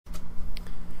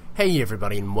Hey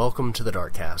everybody, and welcome to the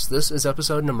Darkcast. This is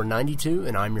episode number 92,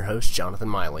 and I'm your host, Jonathan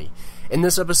Miley. In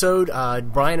this episode,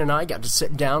 Brian and I got to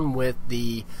sit down with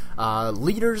the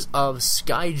leaders of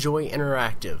Skyjoy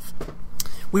Interactive.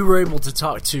 We were able to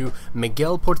talk to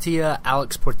Miguel Portilla,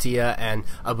 Alex Portilla, and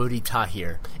Abudi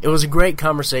Tahir. It was a great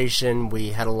conversation. We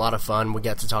had a lot of fun. We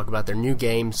got to talk about their new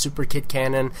game, Super Kid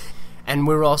Cannon, and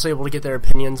we were also able to get their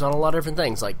opinions on a lot of different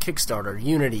things, like Kickstarter,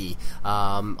 Unity,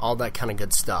 all that kind of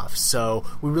good stuff. So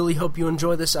we really hope you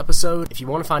enjoy this episode. If you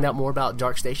want to find out more about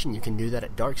DarkStation, you can do that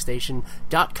at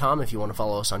darkstation.com. If you want to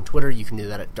follow us on Twitter, you can do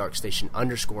that at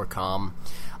darkstation_com.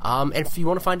 And if you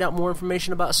want to find out more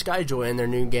information about Skyjoy and their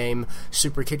new game,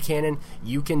 Super Kid Cannon,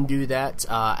 you can do that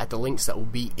at the links that will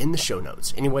be in the show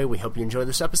notes. Anyway, we hope you enjoy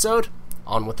this episode.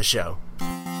 On with the show.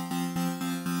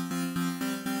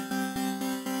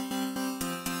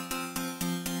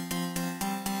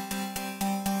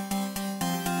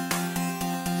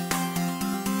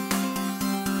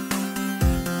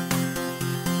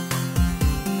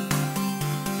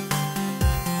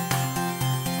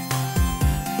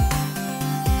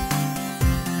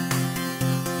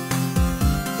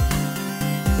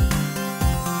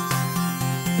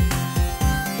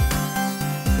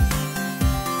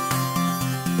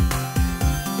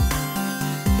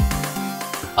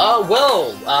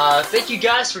 Thank you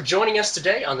guys for joining us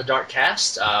today on the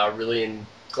Darkcast. Really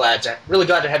glad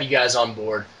to have you guys on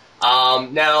board.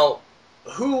 Now,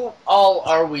 who all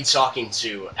are we talking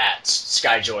to at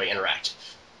Skyjoy Interactive?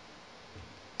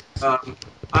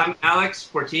 I'm Alex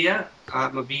Portilla.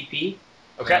 I'm a VP.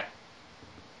 Okay.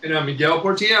 And I'm Miguel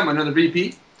Portilla. I'm another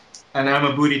VP. And I'm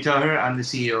Abudi Tahir. I'm the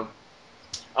CEO.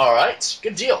 All right.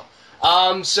 Good deal.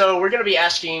 So we're going to be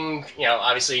asking,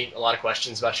 obviously a lot of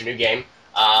questions about your new game.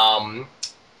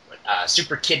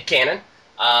 Super Kid Cannon.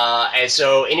 And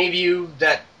so any of you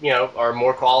that, are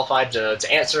more qualified to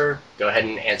answer, go ahead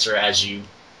and answer as you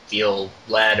feel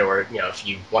led, or, if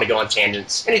you want to go on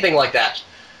tangents, anything like that,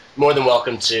 more than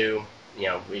welcome to.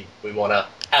 We want to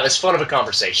have as fun of a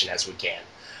conversation as we can.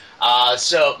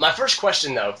 So my first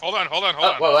question, though. Hold on.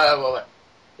 Whoa.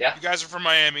 Yeah? You guys are from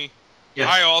Miami. Yes.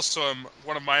 I also am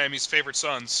one of Miami's favorite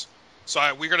sons. So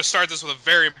we're going to start this with a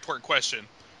very important question.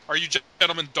 Are you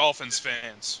gentlemen Dolphins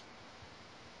fans?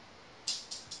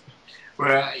 When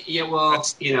I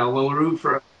root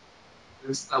for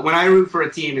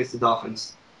a team, it's the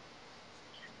Dolphins.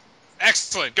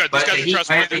 Excellent. Good. These guys are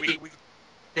trustworthy.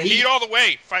 The Heat all the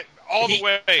way. Fight all the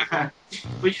way.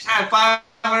 We just had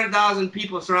 500,000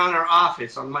 people surround our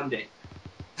office on Monday.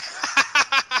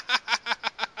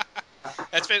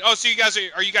 That's been. Oh, so you guys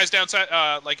are you guys downside,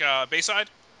 Bayside?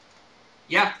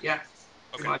 Yeah.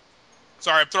 Okay.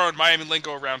 Sorry, I'm throwing Miami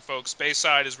lingo around, folks.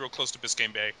 Bayside is real close to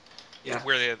Biscayne Bay. Yeah.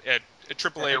 Where at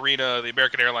AAA Arena, the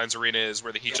American Airlines Arena, is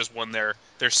where the Heat just won their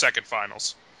second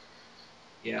finals.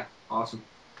 Yeah, awesome.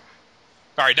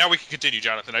 All right, now we can continue,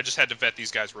 Jonathan. I just had to vet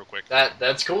these guys real quick.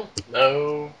 That's cool.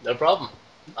 No problem.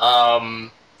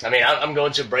 I'm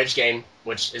going to a Braves game,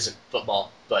 which isn't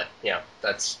football, but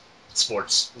that's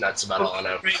sports. That's about all I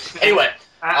know. Anyway,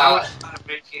 I watch a lot of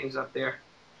Braves games up there.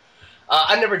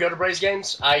 I never go to Braves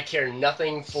games. I care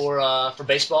nothing for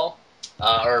baseball,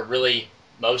 or really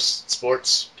most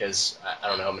sports, because I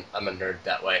don't know, I'm a nerd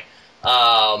that way.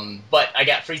 But I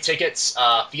got free tickets,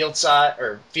 field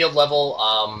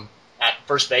level, at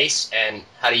first base. And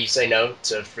how do you say no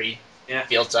to free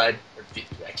field side?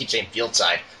 I keep saying field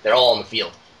side. They're all on the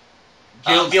field.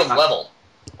 Field level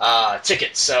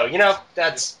tickets. So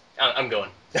I'm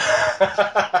going.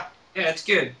 Yeah, it's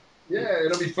good. Yeah,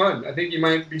 it'll be fun. I think you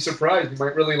might be surprised. You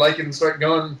might really like it and start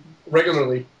going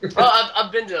regularly. Well,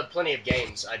 I've been to plenty of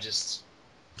games. I just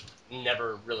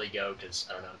never really go because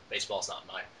I don't know. Baseball's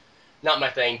not my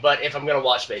thing. But if I'm gonna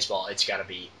watch baseball, I've got to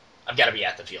be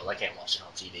at the field. I can't watch it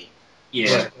on TV.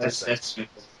 Yeah, that's good.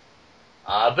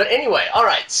 But anyway, all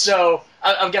right. So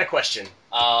I've got a question,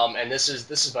 and this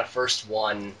is my first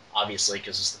one, obviously,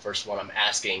 because it's the first one I'm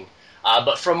asking.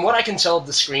 But from what I can tell of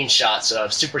the screenshots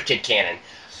of Super Kid Cannon,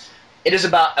 it is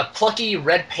about a plucky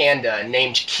red panda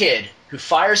named Kid who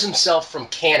fires himself from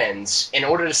cannons in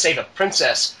order to save a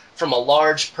princess from a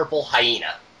large purple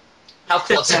hyena. How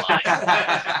close am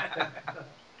I?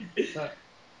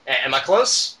 Am I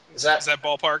close? Is that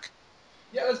ballpark?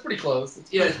 Yeah, that's pretty close.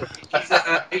 He's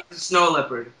a snow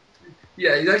leopard.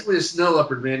 Yeah, he's actually a snow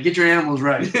leopard, man. Get your animals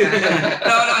right. No,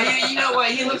 you know what?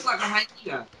 He looks like a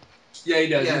hyena. Yeah, he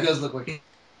does. Yeah. He does look like.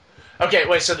 Okay,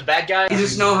 wait. So the bad guy? He's a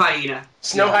snow hyena.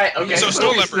 Hyena. Okay. So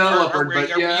snow leopard. Are we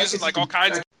yeah, using like all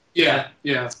kinds of? Yeah.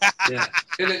 And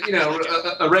then,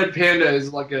 a red panda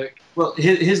is like a. Well,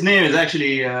 his name is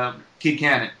actually Kid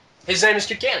Cannon. His name is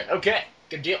Kid Cannon. Okay,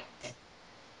 good deal.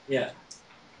 Yeah.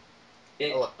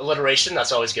 Alliteration,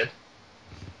 that's always good.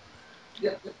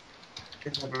 Yeah.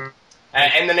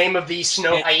 And the name of the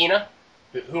snow hyena?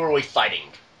 Who are we fighting?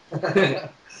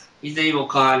 He's the evil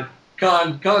Khan.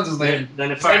 Khan's his name. Then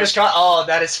His name is Khan? Oh,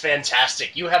 that is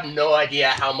fantastic. You have no idea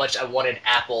how much I wanted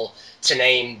Apple to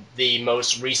name the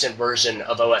most recent version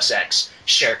of OS X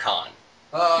Shere Khan.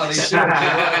 Oh, they should.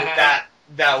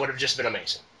 That would have just been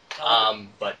amazing.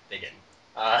 But they didn't.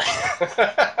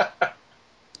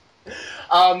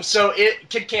 So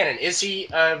Kid Cannon, is he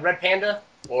a red panda,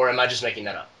 or am I just making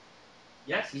that up?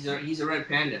 Yes, he's a red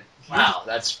panda. Wow,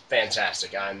 that's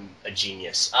fantastic. I'm a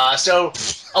genius. So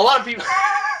a lot of people.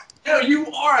 You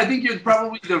are. I think you're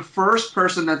probably the first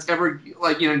person that's ever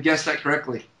guessed that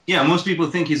correctly. Yeah, most people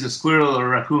think he's a squirrel or a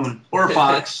raccoon or a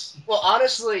fox. Well,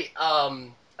 honestly,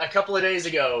 a couple of days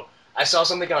ago, I saw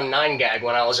something on 9gag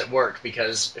when I was at work,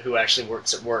 because who actually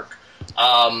works at work?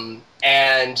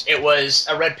 And it was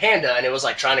a red panda, and it was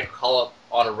like trying to call up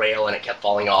on a rail, and it kept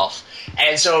falling off.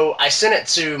 And so I sent it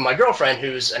to my girlfriend,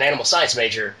 who's an animal science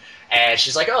major, and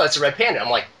she's like, "Oh, it's a red panda." I'm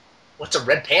like, "What's a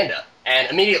red panda?" And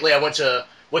immediately I went to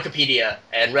Wikipedia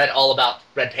and read all about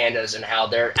red pandas and how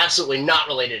they're absolutely not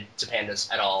related to pandas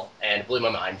at all, and it blew my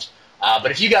mind.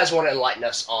 But if you guys want to enlighten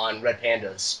us on red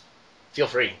pandas, feel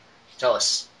free. Tell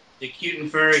us. They're cute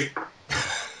and furry.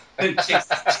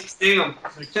 Chicks dig them.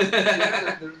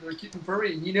 Yeah, they're cute and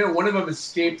furry. And one of them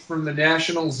escaped from the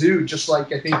National Zoo just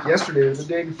like, I think, yesterday or the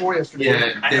day before yesterday.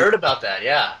 Yeah, I heard about that,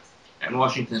 yeah. in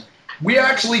Washington. We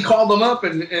actually called them up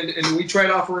and we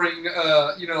tried offering,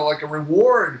 like a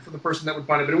reward for the person that would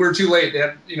find it, but we were too late.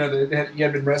 He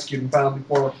had been rescued and found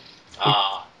before.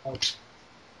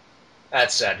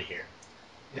 That's sad to hear.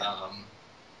 Yeah.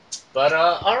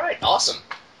 All right, awesome.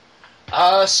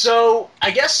 So I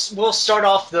guess we'll start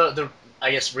off the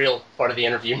real part of the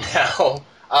interview now.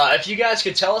 If you guys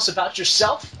could tell us about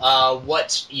yourself,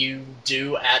 what you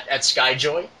do at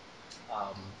Skyjoy,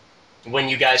 when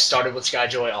you guys started with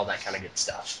Skyjoy, all that kind of good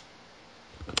stuff.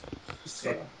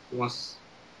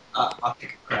 I'll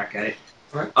take a crack at it.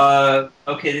 All right.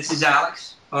 Okay, this is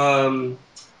Alex. A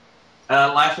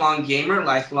lifelong gamer,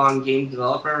 lifelong game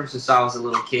developer since I was a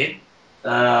little kid.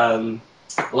 Along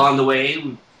the way,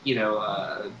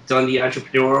 done the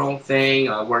entrepreneurial thing.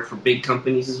 Worked for big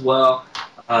companies as well.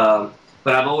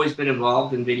 But I've always been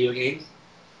involved in video games.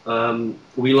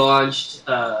 We launched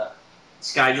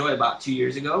Skyjoy about 2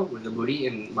 years ago with Abudi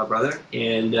and my brother.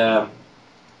 And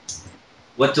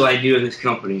what do I do in this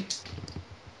company?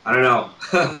 I don't know.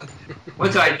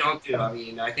 What do I don't do? I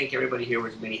mean, I think everybody here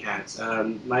wears many hats.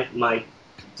 My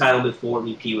title before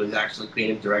VP was actually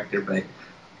creative director, but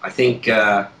I think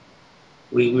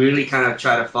we really kind of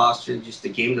try to foster just the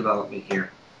game development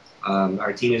here.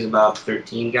 Our team is about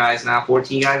 13 guys now,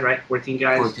 14 guys, right? 14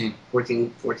 guys?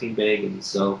 14 big, and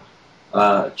so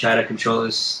try to control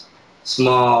this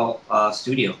small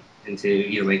studio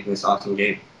into making this awesome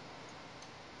game.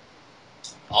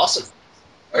 Awesome.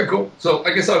 All right, cool. So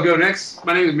I guess I'll go next.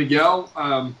 My name is Miguel.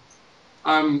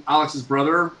 I'm Alex's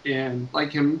brother, and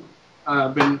like him,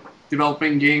 I've been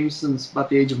developing games since about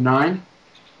the age of 9.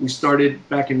 We started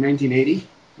back in 1980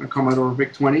 on Commodore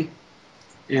VIC-20,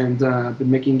 and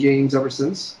been making games ever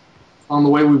since. On the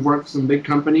way, we've worked with some big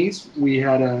companies. We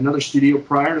had another studio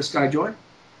prior to Skyjoy,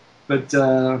 but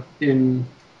in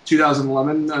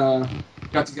 2011,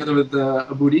 got together with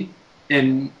Abudi,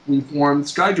 and we formed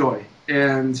Skyjoy.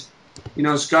 And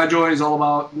Skyjoy is all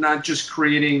about not just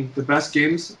creating the best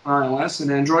games on iOS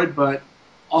and Android, but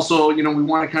also, we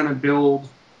want to kind of build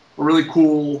a really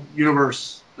cool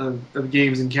universe of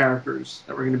games and characters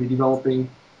that we're going to be developing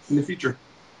in the future.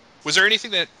 Was there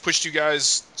anything that pushed you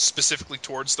guys specifically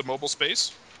towards the mobile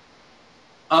space?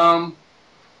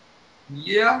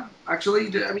 Yeah,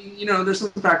 actually, I mean, there's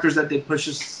some factors that did push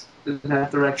us in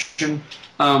that direction.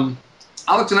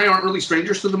 Alex and I aren't really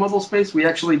strangers to the mobile space. We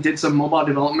actually did some mobile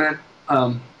development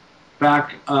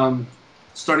back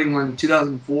starting in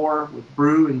 2004 with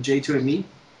Brew and J2 and me.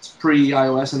 It's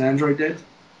pre-iOS and Android did.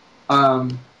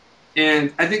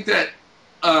 And I think that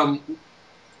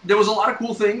there was a lot of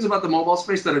cool things about the mobile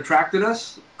space that attracted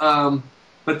us,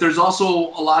 but there's also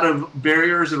a lot of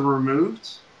barriers that are removed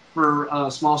for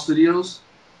small studios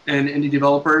and indie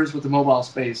developers with the mobile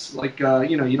space. Like,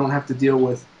 you don't have to deal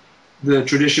with the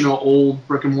traditional old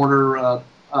brick-and-mortar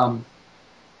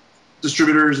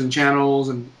distributors and channels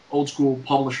and old-school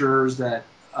publishers that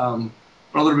are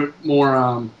a little bit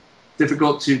more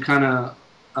difficult to kind of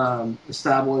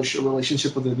establish a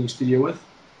relationship with a new studio with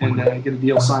and get a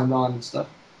deal signed on and stuff.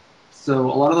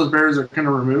 So a lot of those barriers are kind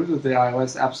of removed with the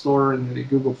iOS App Store and the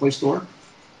Google Play Store,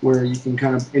 where you can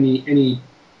kind of anyone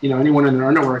in their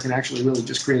underwear can actually really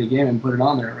just create a game and put it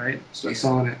on there, right? Start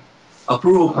selling it.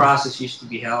 approval process used to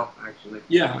be hell, actually.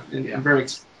 Yeah, and very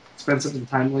expensive and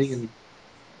timely, and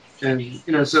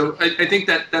so I think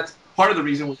that's part of the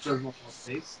reason we chose mobile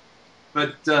space.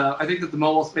 But I think that the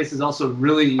mobile space is also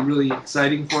really, really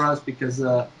exciting for us because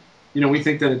we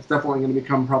think that it's definitely going to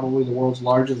become probably the world's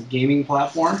largest gaming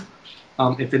platform,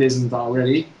 if it isn't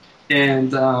already.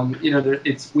 And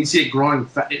we see it growing,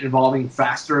 evolving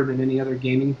faster than any other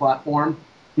gaming platform,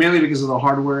 mainly because of the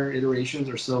hardware iterations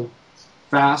are so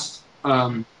fast.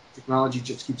 Technology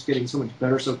just keeps getting so much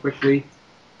better so quickly.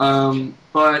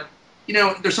 But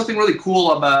there's something really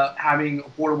cool about having a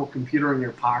portable computer in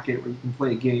your pocket where you can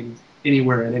play a game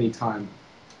anywhere at any time.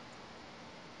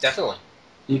 Definitely.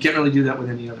 You can't really do that with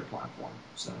any other platform,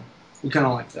 so we kind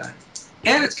of like that.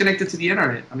 And it's connected to the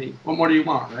internet. I mean, what more do you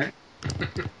want, right?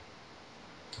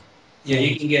 Yeah,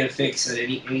 you can get a fix at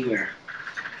anywhere.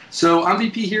 So I'm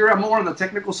VP here. I'm more on the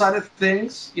technical side of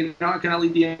things. I kind of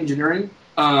lead the engineering.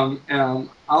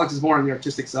 Alex is more on the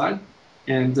artistic side.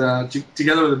 And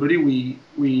together with Abudi,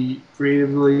 we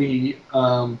creatively,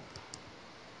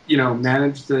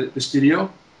 manage the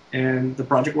studio and the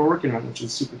project we're working on, which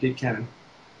is Super Cape Cannon.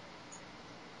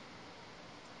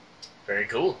 Very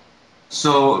cool.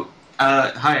 So,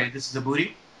 hi, this is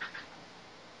Abudi.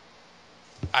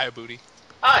 Hi, Booty.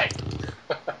 Hi.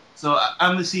 So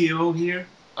I'm the CEO here.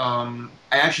 I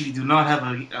actually do not have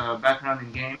a background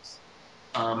in games.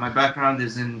 My background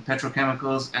is in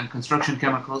petrochemicals and construction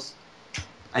chemicals.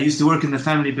 I used to work in the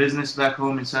family business back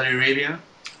home in Saudi Arabia,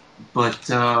 but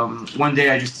one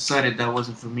day I just decided that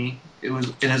wasn't for me.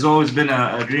 It has always been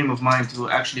a dream of mine to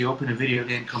actually open a video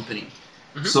game company.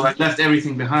 Mm-hmm. So I left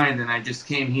everything behind and I just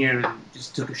came here and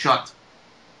just took a shot.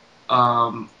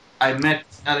 I met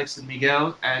Alex and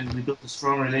Miguel and we built a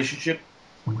strong relationship.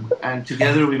 And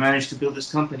together we managed to build this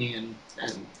company and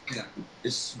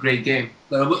this great game.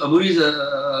 But Abudi's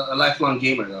a lifelong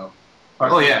gamer, though.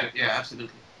 Oh, yeah,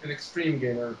 absolutely. An extreme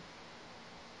gamer.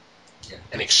 Yeah.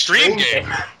 An extreme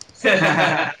gamer.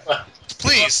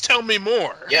 Please tell me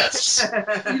more. Yes.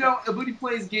 Abudi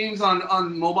plays games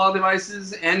on mobile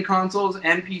devices and consoles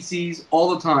and PCs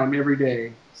all the time, every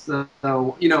day. So,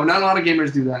 not a lot of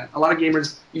gamers do that. A lot of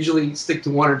gamers usually stick to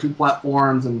one or two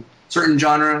platforms and certain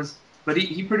genres, but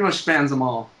he pretty much spans them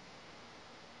all.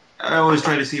 I always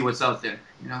try to see what's out there,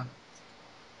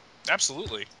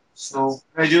 Absolutely. So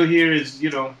what I do here is,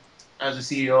 as a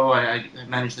CEO, I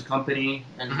manage the company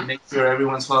and make sure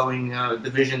everyone's following the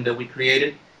vision that we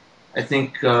created. I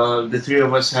think the three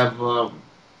of us have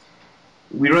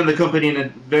we run the company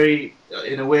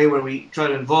in a way where we try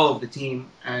to involve the team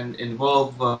and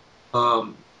involve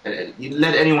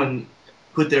let anyone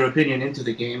put their opinion into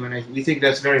the game, and we think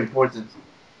that's very important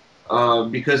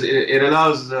because it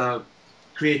allows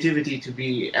creativity to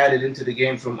be added into the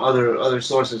game from other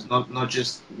sources, not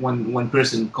just one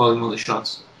person calling all the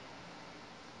shots.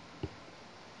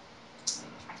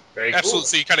 Very Absolutely. cool.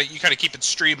 So you kind of keep it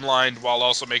streamlined while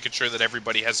also making sure that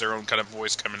everybody has their own kind of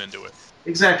voice coming into it.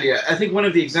 Exactly. I think one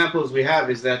of the examples we have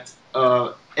is that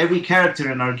every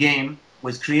character in our game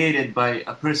was created by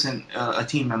a person, a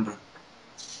team member.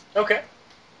 Okay.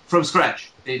 From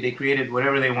scratch. They created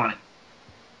whatever they wanted.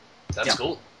 That's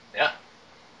cool. Yeah.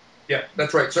 Yeah,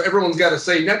 that's right. So everyone's got to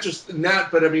say, not just in that,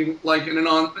 but I mean, like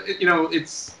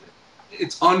it's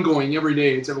ongoing every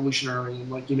day. It's evolutionary, and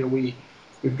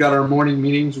we've got our morning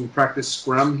meetings. We practice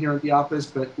Scrum here at the office,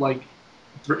 but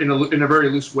in a very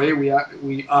loose way. We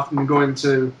often go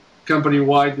into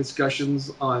company-wide discussions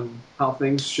on how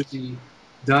things should be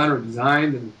done or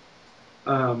designed,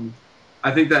 and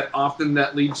I think that often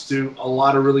that leads to a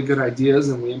lot of really good ideas,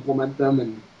 and we implement them.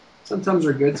 And sometimes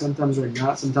they're good, sometimes they're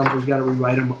not. Sometimes we've got to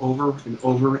rewrite them over and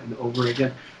over and over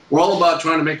again. We're all about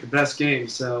trying to make the best game,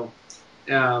 so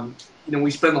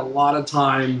we spend a lot of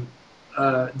time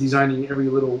designing every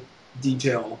little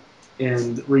detail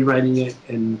and rewriting it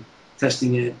and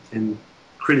testing it and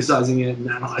criticizing it and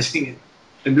analyzing it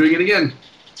and doing it again.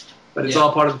 But it's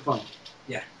all part of the fun.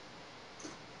 Yeah.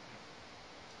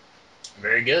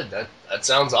 Very good. That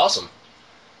sounds awesome.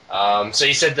 So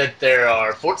you said that there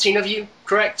are 14 of you,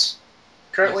 correct?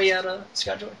 Currently at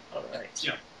Skyjoy? All right.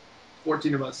 Yeah.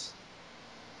 14 of us.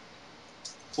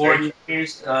 Four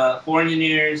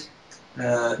engineers,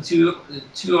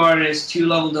 two artists, 2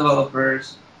 level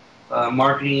developers,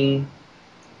 marketing,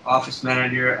 office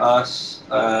manager, us,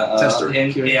 tester,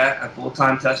 and a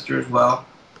full-time tester as well.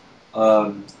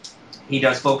 He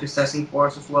does focus testing for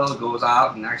us as well. Goes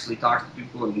out and actually talks to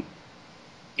people and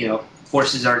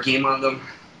forces our game on them.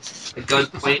 It goes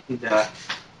point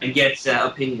and gets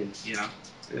opinions. Yeah,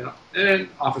 and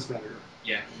office manager.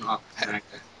 Yeah, office manager.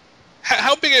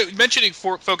 How big? Mentioning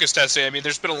focus testing. I mean,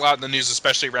 there's been a lot in the news,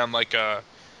 especially around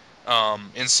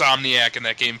Insomniac and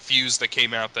that game Fuse that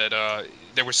came out, that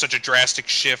there was such a drastic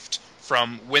shift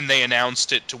from when they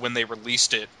announced it to when they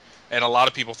released it, and a lot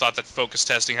of people thought that focus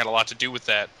testing had a lot to do with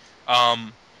that.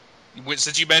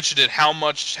 Since you mentioned it, how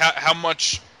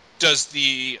much does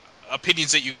the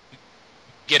opinions that you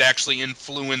get actually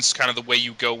influence kind of the way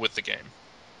you go with the game?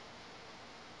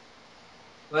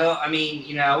 Well, I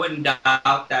mean, I wouldn't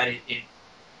doubt that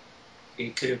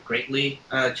it could have greatly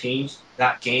changed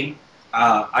that game.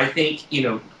 I think,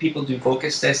 people do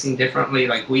focus testing differently.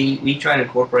 Like, we try to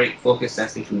incorporate focus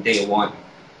testing from day one.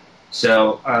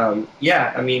 So,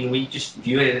 yeah, I mean, we just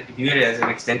view it as an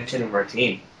extension of our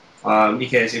team.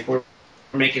 Because if we're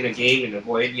making a game in a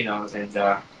void,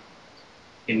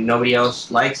 and nobody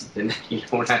else likes it, then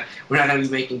we're not going to be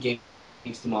making games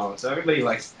tomorrow. So everybody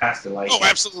has to like. Oh,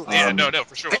 absolutely! Yeah, no,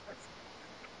 for sure.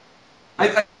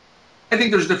 I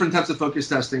think there's different types of focus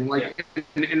testing,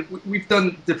 and we've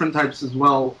done different types as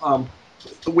well.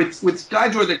 With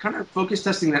Skyjoy, the kind of focus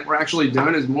testing that we're actually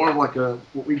doing is more of like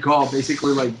what we call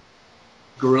basically like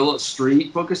guerrilla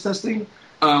street focus testing.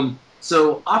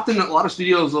 So often a lot of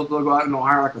studios they'll go out and they'll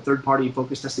hire like a third-party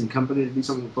focus testing company to do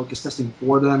some of the focus testing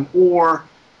for them, or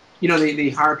they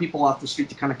hire people off the street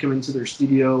to kind of come into their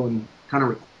studio and kind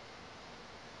of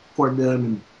record them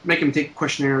and make them take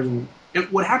questionnaires. And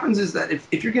what happens is that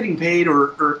if you're getting paid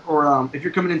or if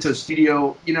you're coming into a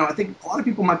studio, I think a lot of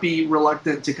people might be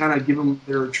reluctant to kind of give them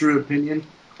their true opinion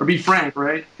or be frank,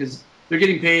 right? Because they're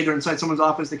getting paid, they're inside someone's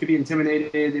office, they could be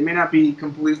intimidated, they may not be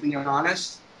completely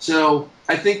honest. So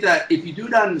I think that if you do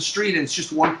that in the street and it's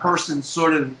just one person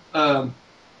sort of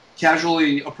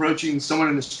casually approaching someone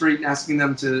in the street and asking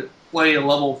them to play a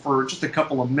level for just a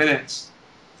couple of minutes,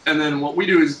 and then what we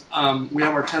do is we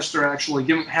have our tester actually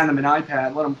hand them an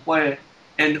iPad, let them play it,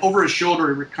 and over his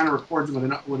shoulder he kind of records with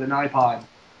an iPod.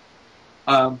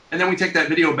 And then we take that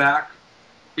video back,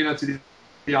 to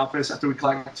the office after we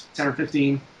collect 10 or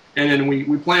 15, and then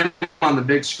we play it on the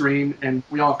big screen, and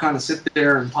we all kind of sit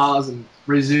there and pause and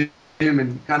resume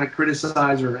and kind of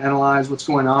criticize or analyze what's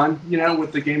going on,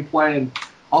 with the gameplay and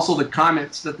also the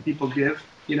comments that the people give,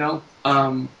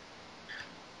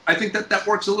 I think that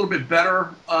works a little bit better,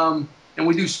 and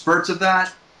we do spurts of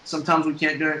that. Sometimes we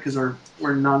can't do it because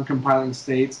we're in non-compiling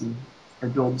states and our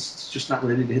build's just not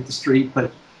ready to hit the street.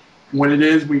 But when it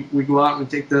is, we go out and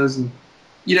we take those. And,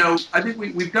 I think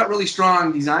we've got really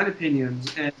strong design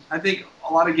opinions, and I think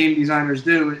a lot of game designers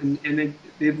do, and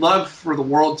they'd love for the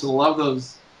world to love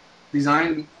those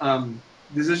design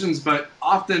decisions, but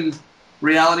often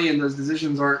reality and those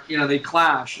decisions are, they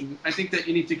clash. And I think that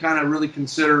you need to kind of really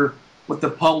consider how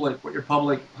your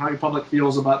public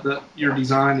feels about your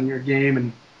design and your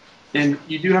game, and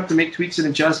you do have to make tweaks and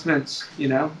adjustments,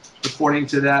 according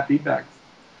to that feedback.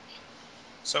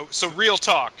 So real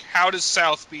talk, how does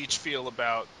South Beach feel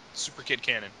about Super Kid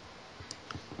Cannon?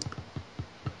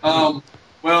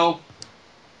 Well,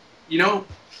 to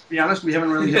be honest, we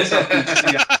haven't really hit South Beach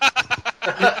yet.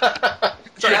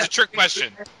 Sorry, it's a trick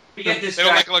question. They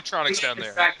don't like electronics down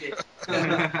there.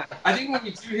 I think when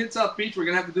we do hit South Beach, we're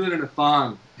going to have to do it in a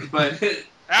thong. But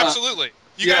absolutely.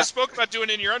 You guys spoke about doing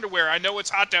it in your underwear. I know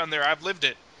it's hot down there. I've lived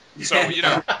it. So,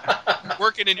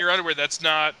 working in your underwear,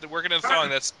 working in a thong,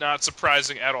 that's not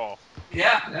surprising at all.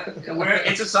 Yeah,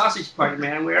 it's a sausage party,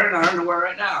 man. We're in our underwear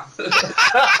right now.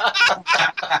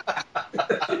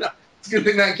 It's a good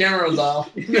thing that camera was off.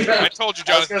 I told you,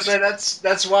 Jonathan. I was going to say,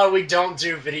 that's why we don't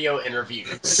do video interviews.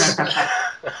 That's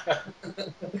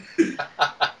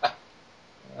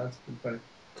pretty funny.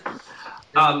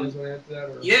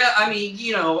 Yeah, I mean,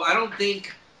 I don't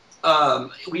think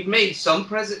we've made some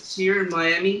presence here in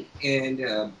Miami,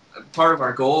 and part of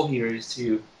our goal here is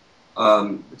to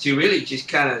really just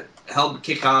kind of help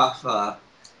kick off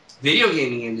video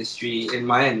gaming industry in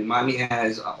Miami. Miami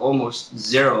has almost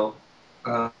zero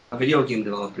video game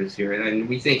developers here, and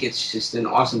we think it's just an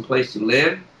awesome place to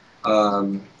live,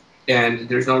 and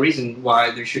there's no reason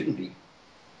why there shouldn't be.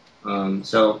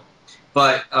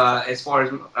 But as far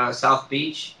as South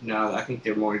Beach, no, I think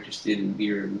they're more interested in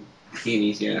beer and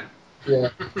bikinis, yeah. Yeah.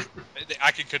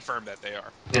 I can confirm that they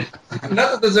are.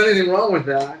 Not that there's anything wrong with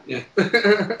that. Yeah.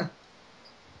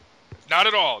 Not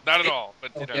at all.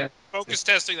 But, focus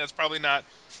testing, that's probably not...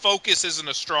 Focus isn't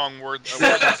a strong word.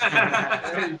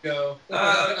 There you go.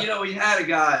 We had a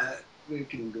guy, we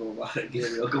can go about it,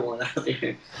 Gabriel, going out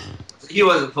there. He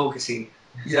wasn't focusing.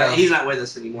 Yeah. He's not with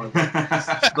us anymore.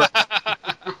 But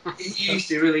he used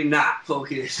to really not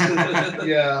focus.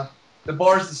 Yeah. The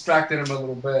bars distracted him a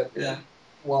little bit. Yeah.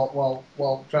 While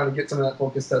trying to get some of that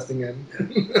focus testing in.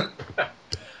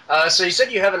 So you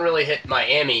said you haven't really hit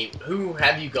Miami. Who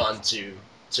have you gone to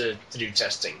do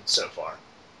testing so far?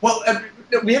 Well,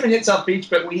 we haven't hit South Beach,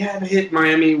 but we have hit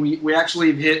Miami. We actually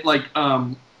have hit like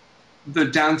the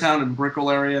downtown and Brickell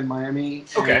area in Miami.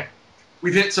 Okay.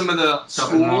 We've hit some of the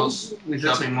Shopping schools. We've hit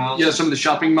Shopping malls. Yeah, some of the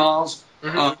shopping malls.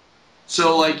 Mhm.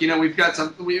 So like we've got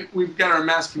we've got our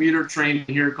mass commuter train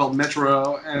here called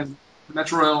Metro, and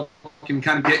Metro Rail can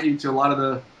kind of get you to a lot of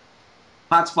the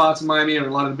hot spots in Miami or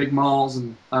a lot of the big malls,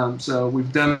 and so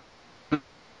we've done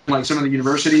like some of the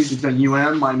universities. We've done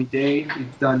Miami-Dade.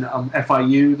 We've done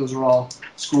FIU. Those are all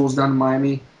schools down in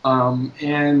Miami,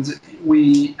 and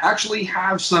we actually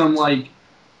have some like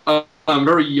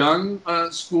very young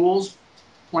schools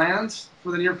planned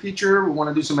for the near future. We want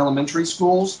to do some elementary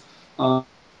schools.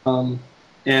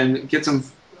 And get some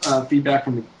feedback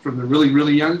from the really,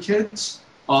 really young kids.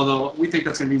 Although we think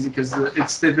that's going to be easy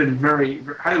because they've been very,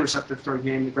 very highly receptive to our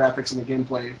game, the graphics, and the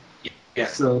gameplay. Yeah.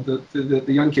 So the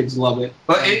young kids love it.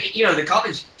 But the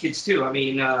college kids too. I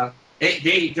mean,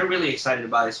 they're really excited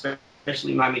about it,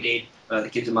 especially Miami-Dade. The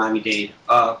kids in Miami-Dade.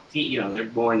 They're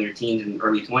born in their teens and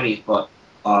early 20s, but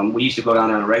we used to go down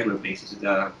on a regular basis.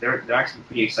 They're actually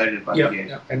pretty excited about the game.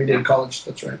 Yeah, Miami-Dade College.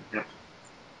 That's right. Yeah.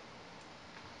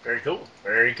 Very cool.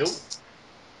 Very cool.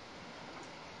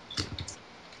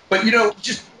 But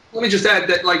just let me just add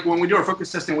that like when we do our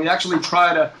focus testing, we actually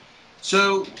try to.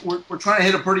 So we're trying to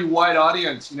hit a pretty wide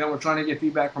audience. We're trying to get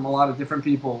feedback from a lot of different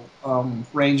people,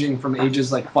 ranging from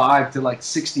ages like 5 to like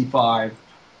 65.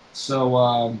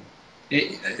 So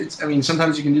it's. I mean,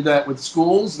 sometimes you can do that with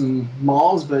schools and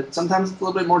malls, but sometimes it's a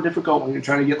little bit more difficult when you're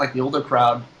trying to get like the older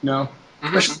crowd.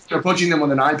 Especially if you're approaching them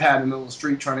with an iPad in the middle of the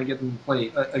street, trying to get them to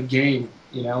play a game.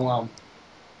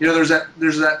 There's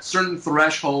that certain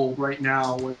threshold right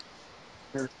now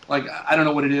where, like, I don't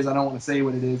know what it is. I don't want to say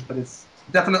what it is, but it's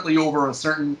definitely over a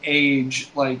certain age.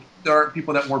 Like, there are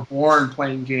people that were born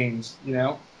playing games,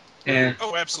 and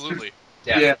Oh, absolutely.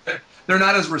 yeah, they're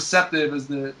not as receptive as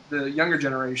the younger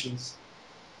generations.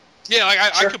 Yeah,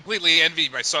 I completely envy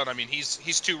my son. I mean,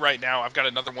 he's 2 right now. I've got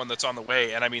another one that's on the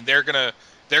way, and I mean, they're gonna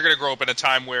grow up in a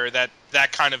time where that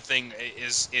kind of thing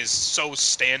is so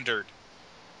standard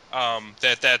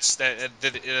that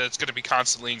it's gonna be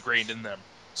constantly ingrained in them.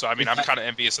 So I mean, I'm kind of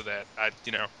envious of that.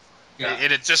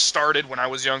 It had just started when I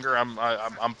was younger.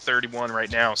 I'm 31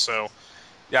 right now, so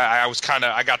yeah,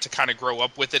 I got to kind of grow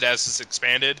up with it as it's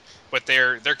expanded. But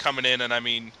they're coming in, and I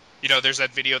mean, there's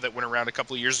that video that went around a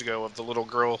couple of years ago of the little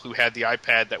girl who had the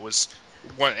iPad that was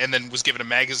and then was given a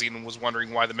magazine and was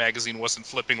wondering why the magazine wasn't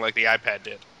flipping like the iPad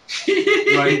did.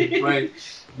 Right.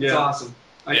 Yeah. It's awesome.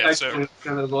 I have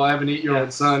an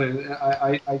 8-year-old son, and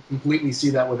I completely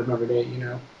see that with him every day.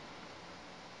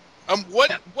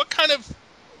 What kind of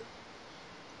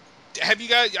have you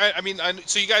guys?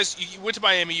 So you guys you went to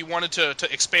Miami. You wanted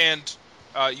to expand.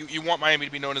 You want Miami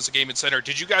to be known as a gaming center.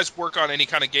 Did you guys work on any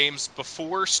kind of games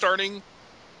before starting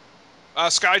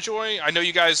Skyjoy? I know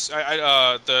you guys,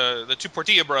 the 2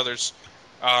 Portilla brothers,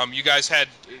 you guys had,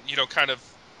 kind of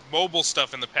mobile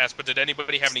stuff in the past, but did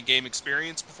anybody have any game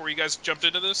experience before you guys jumped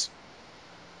into this?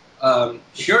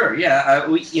 Sure, yeah.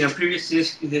 Previous to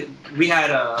this, we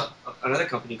had another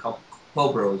company called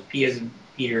Pobros, P as in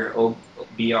Peter,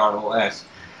 O-B-R-O-S,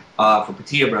 for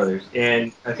Portilla Brothers.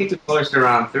 And I think we published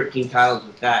around 13 titles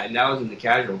with that, and that was in the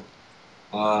casual.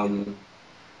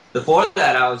 Before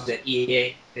that, I was at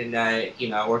EA, and I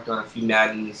worked on a few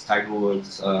Maddens, Tiger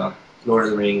Woods, Lord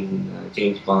of the Rings, and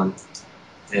James Bond,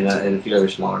 and a few other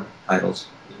smaller titles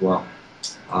as well.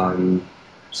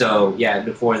 So yeah,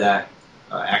 before that,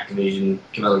 Activision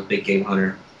came out with Big Game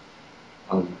Hunter,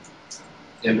 and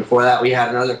before that, we had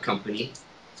another company.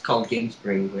 It's called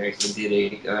GameSpring. We actually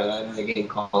did another game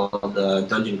called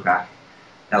Dungeon Craft.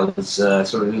 That was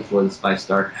sort of influenced by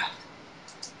StarCraft.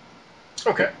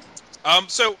 Okay.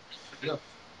 So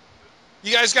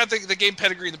you guys got the game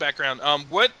pedigree in the background.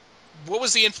 What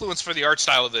was the influence for the art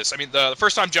style of this? I mean, the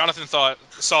first time Jonathan saw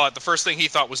it, the first thing he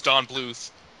thought was Don Bluth.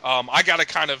 I got a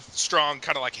kind of strong,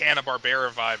 kind of like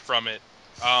Hanna-Barbera vibe from it.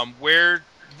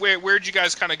 Where'd you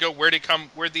guys kind of go? Where'd the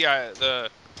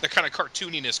kind of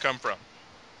cartooniness come from?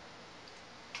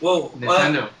 Well,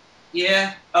 Nintendo.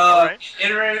 Yeah. Right.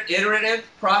 Iterative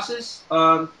process.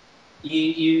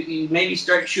 You maybe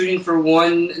start shooting for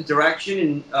one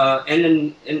direction and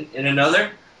end in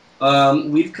another.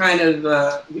 We've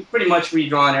pretty much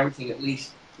redrawn everything at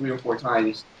least 3 or 4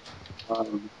 times.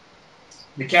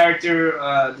 The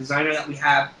character designer that we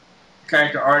have,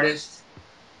 character artist,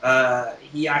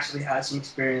 he actually has some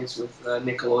experience with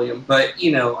Nickelodeon. But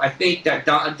I think that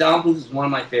Don Bluth is one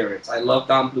of my favorites. I love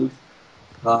Don Bluth.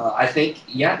 I think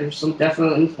there's some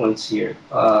definite influence here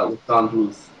with Don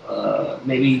Bluth.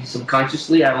 Maybe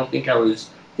subconsciously, I don't think I was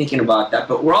thinking about that.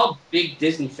 But we're all big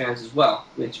Disney fans as well,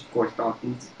 which of course Don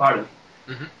Bluth is part of.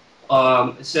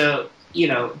 So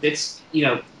it's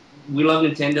we love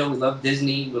Nintendo, we love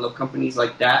Disney, we love companies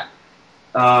like that,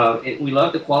 and we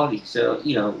love the quality. So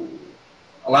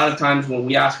a lot of times when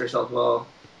we ask ourselves, well,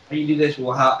 how do you do this?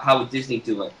 Well, how would Disney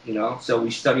do it? So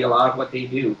we study a lot of what they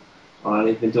do.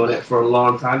 They've been doing it for a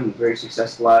long time and very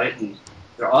successful at it, and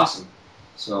they're awesome.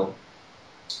 So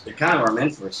they're kind of our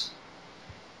mentors.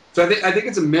 So I think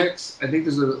it's a mix. I think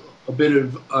there's a bit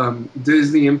of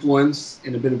Disney influence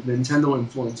and a bit of Nintendo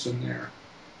influence in there.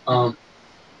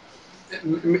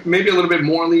 Maybe a little bit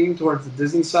more leaning towards the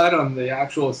Disney side on the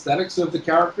actual aesthetics of the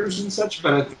characters and such,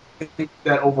 but I think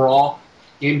that overall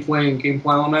gameplay and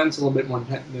gameplay elements a little bit more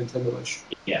Nintendo-ish.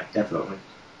 Yeah, definitely.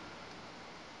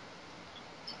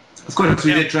 Of course,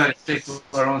 we did try to stick to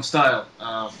our own style.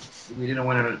 We didn't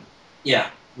want to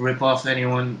rip off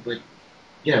anyone, but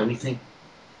yeah, we think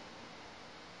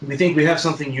we have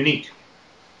something unique.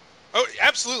 Oh,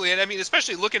 absolutely, and I mean,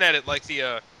 especially looking at it like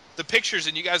the pictures,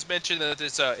 and you guys mentioned that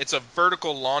it's a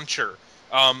vertical launcher.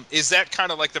 Is that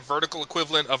kind of like the vertical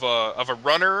equivalent of a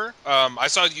runner? I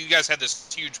saw you guys had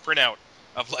this huge printout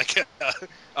of like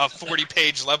a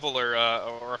 40-page level or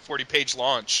a 40-page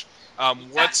launch.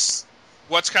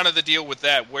 What's kind of the deal with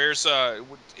that? What's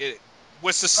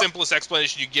the simplest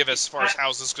explanation you give as far as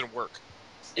how's this going to work?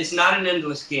 It's not an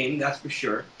endless game, that's for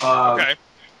sure. Okay.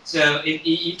 So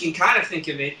you can kind of think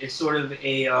of it as sort of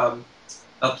a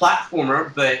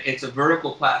platformer, but it's a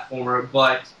vertical platformer.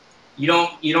 But you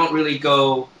don't really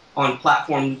go on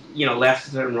platforms,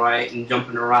 left and right and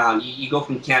jumping around. You go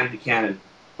from cannon to cannon,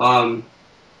 and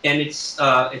it's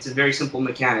a very simple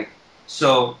mechanic.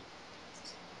 So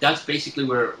that's basically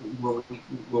where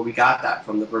we got that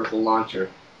from, the vertical launcher.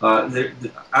 I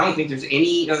don't think there's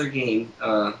any other game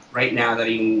right now that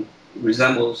even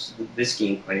resembles this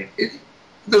gameplay.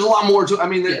 There's a lot more to it. I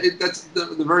mean, that's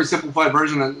the very simplified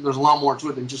version. There's a lot more to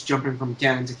it than just jumping from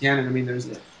cannon to cannon. I mean, there's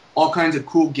all kinds of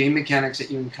cool game mechanics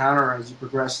that you encounter as you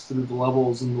progress through the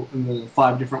levels in the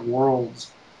 5 different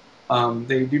worlds.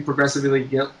 They do progressively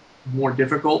get more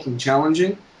difficult and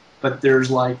challenging, but there's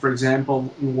for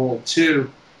example, in World 2.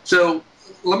 So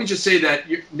let me just say that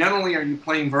not only are you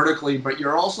playing vertically, but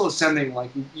you're also ascending.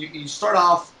 Like you start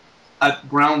off at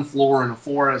ground floor in a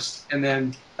forest, and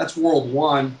then that's World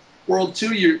 1. World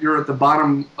 2, you're at the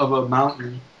bottom of a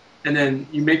mountain, and then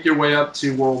you make your way up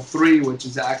to World 3, which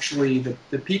is actually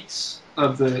the peaks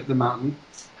of the mountain.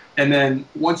 And then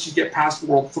once you get past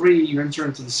World 3, you enter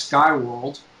into the Sky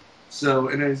World. So,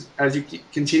 and as you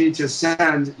continue to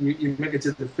ascend, you make it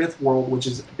to the 5th world, which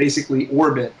is basically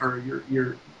orbit, or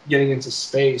you're getting into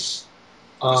space.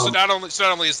 So not only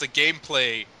is the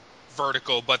gameplay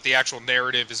vertical, but the actual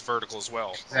narrative is vertical as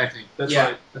well. Exactly. That's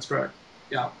right. That's correct.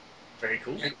 Yeah. Very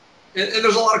cool. And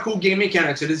there's a lot of cool game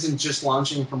mechanics. It isn't just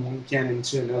launching from one cannon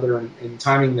to another and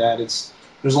timing that.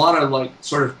 There's a lot of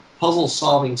sort of puzzle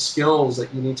solving skills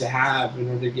that you need to have in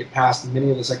order to get past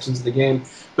many of the sections of the game.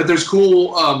 But there's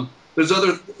cool. There's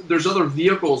other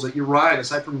vehicles that you ride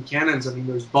aside from cannons. I mean,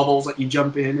 there's bubbles that you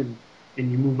jump in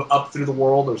and you move up through the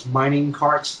world. There's mining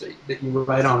carts that you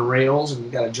ride on rails, and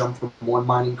you got to jump from one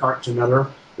mining cart to another.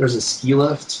 There's a ski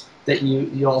lift that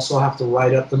you also have to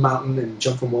ride up the mountain and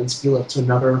jump from one ski lift to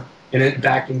another, and then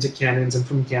back into cannons, and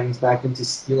from cannons back into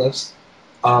ski lifts.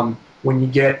 When you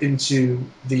get into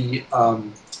the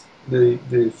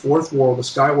 4th world, the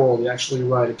Sky World, you actually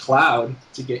ride a cloud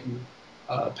to get you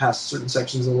past certain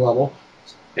sections of the level.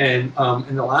 And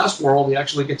in the last world, you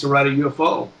actually get to ride a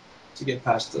UFO to get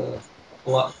past a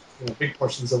lot, big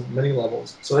portions of many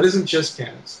levels. So it isn't just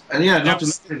cannons. And not to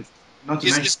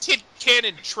mention, is Kid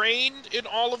Cannon trained in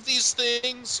all of these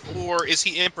things, or is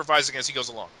he improvising as he goes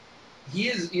along? He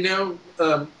is,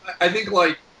 I think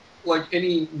like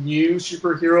any new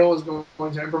superhero is going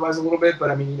to improvise a little bit,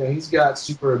 but I mean, he's got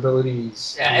super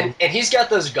abilities. Yeah, and he's got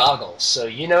those goggles, so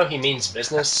he means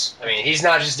business. I mean, he's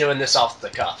not just doing this off the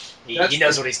cuff. He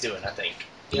knows what he's doing, I think.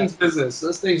 He means business.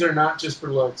 Those things are not just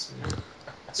for looks.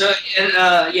 So, and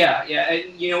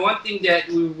one thing that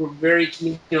we were very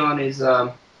keen on is,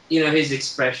 his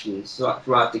expressions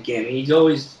throughout the game. And he's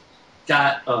always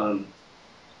got a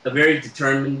very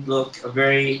determined look, a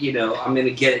very, I'm going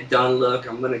to get it done look,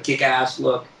 I'm going to kick ass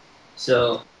look.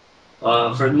 So,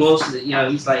 for most of it,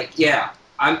 he's like, yeah,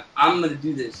 I'm going to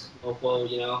do this,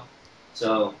 Oppo,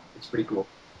 So, it's pretty cool.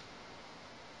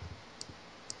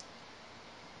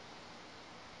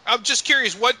 I'm just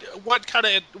curious, what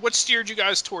steered you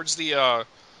guys towards the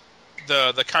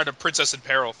kind of Princess in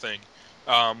Peril thing,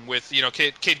 with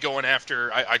kid going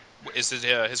after is it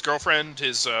his girlfriend,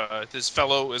 his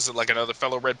fellow, is it like another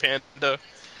fellow red panda?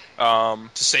 to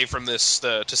save from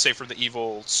the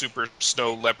evil super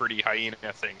snow leopardy hyena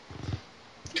thing.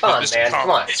 Come on, man. Come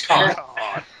on.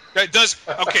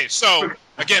 Okay, so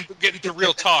again, getting to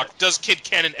real talk. Does Kid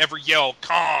Cannon ever yell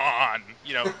 "Con"?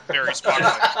 Very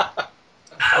Spock-like.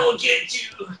 I will get you.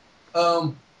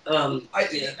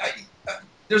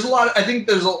 There's a lot. I think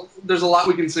there's a lot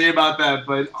we can say about that,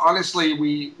 but honestly,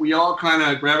 we all kind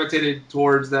of gravitated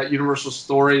towards that universal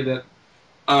story that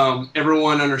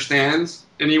everyone understands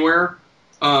anywhere,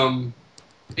 and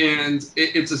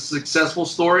it's a successful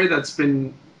story that's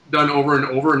been done over and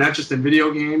over, not just in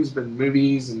video games, but in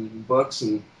movies and books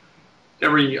and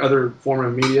every other form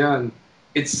of media. And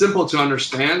it's simple to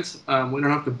understand. We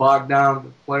don't have to bog down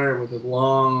the player with a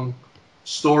long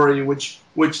story, which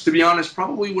to be honest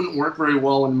probably wouldn't work very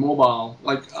well in mobile.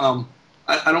 Like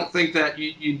I don't think that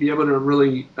you'd be able to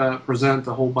really present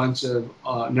a whole bunch of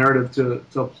narrative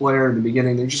to a player in the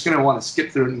beginning. They're just going to want to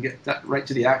skip through it and get that right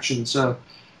to the action. So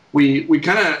we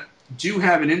kind of do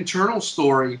have an internal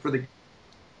story for the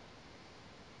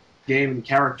game and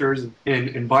characters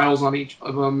and bios on each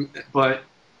of them, but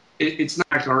it's not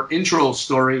like our intro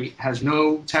story has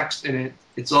no text in it.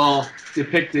 It's all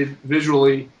depicted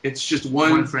visually. It's just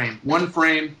one frame. One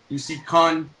frame. You see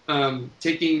Khan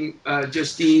taking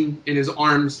Justine in his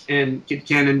arms and Kid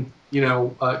Cannon,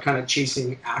 kind of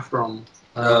chasing after him.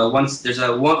 We have a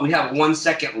 1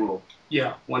 second rule.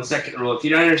 Yeah. 1 second rule. If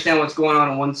you don't understand what's going on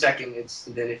in 1 second,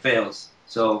 then it fails.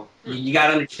 So you got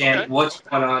to understand what's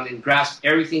going on and grasp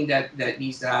everything that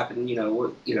needs to happen.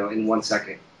 In 1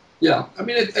 second. Yeah, I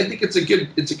mean, I think it's a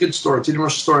good story. It's a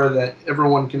universal story that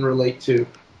everyone can relate to,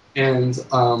 and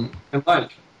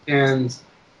like, and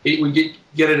we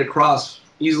get it across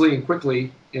easily and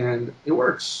quickly, and it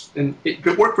works. And it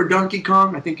could work for Donkey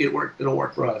Kong. I think it'll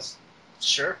work for us.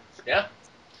 Sure. Yeah.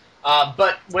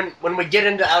 But when we get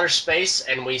into outer space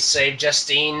and we save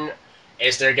Justine,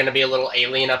 is there going to be a little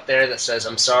alien up there that says,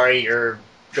 "I'm sorry, your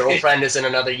girlfriend is in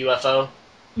another UFO"?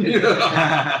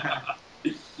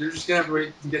 You're just gonna have to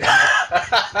wait to get.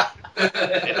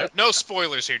 No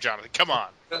spoilers here, Jonathan. Come on.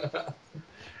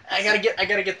 I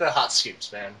gotta get the hot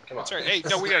scoops, man. Come on. That's right. Hey,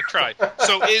 no, we gotta try.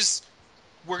 So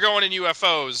we're going in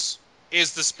UFOs?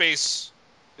 Is the space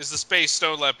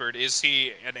snow leopard? Is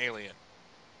he an alien?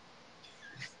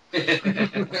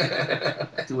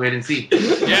 Have to wait and see.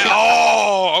 Yeah.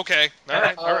 Oh, okay.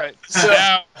 All right. So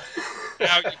now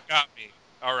you got me.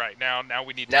 All right. Now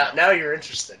we need to know. Now you're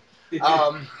interested.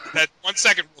 That 1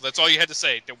 second rule. That's all you had to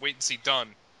say. To wait and see. Done.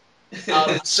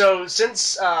 So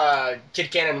since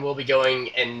Kid Cannon will be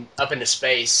going up into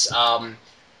space,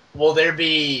 will there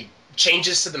be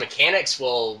changes to the mechanics?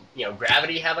 Will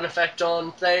gravity have an effect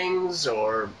on things,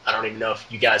 or I don't even know if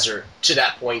you guys are to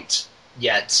that point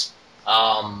yet.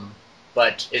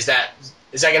 But is that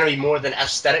going to be more than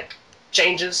aesthetic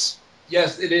changes?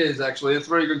 Yes, it is actually. That's a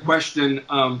very good question.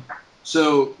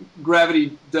 So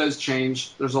gravity does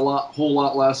change. There's a whole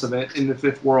lot less of it in the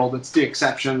fifth world. It's the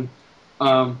exception.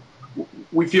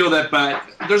 We feel that, but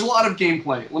there's a lot of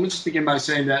gameplay. Let me just begin by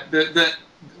saying that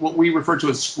what we refer to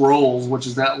as scrolls, which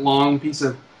is that long piece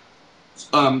of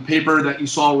paper that you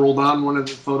saw rolled out in one of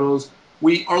the photos.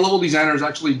 Our level designers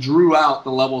actually drew out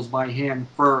the levels by hand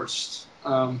first.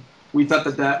 We thought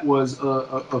that was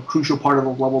a crucial part of the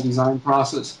level design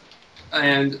process.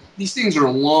 And these things are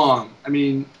long. I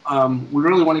mean, we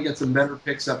really want to get some better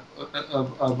pics of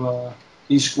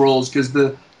these scrolls, because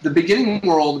the beginning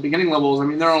world, the beginning levels, I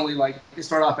mean, they're only they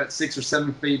start off at 6 or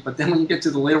 7 feet, but then when you get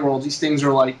to the later worlds, these things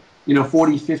are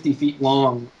 40, 50 feet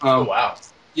long. Oh, wow.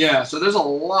 Yeah, so there's a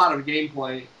lot of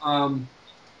gameplay.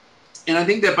 And I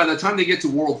think that by the time they get to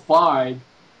World 5,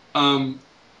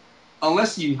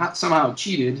 unless you somehow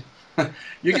cheated,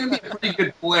 you're going to be a pretty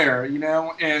good player,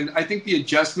 and I think the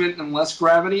adjustment and less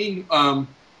gravity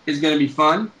is going to be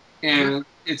fun, and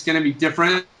it's going to be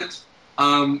different.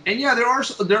 And yeah,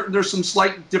 there's some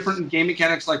slight different game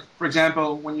mechanics, like, for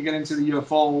example, when you get into the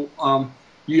UFO,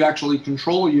 you actually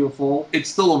control a UFO. It's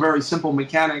still a very simple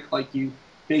mechanic, like you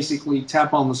basically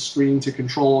tap on the screen to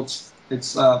control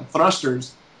its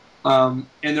thrusters, and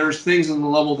there's things in the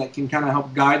level that can kind of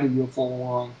help guide the UFO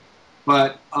along.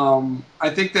 But I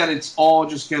think that it's all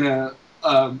just going to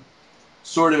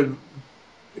sort of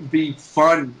be a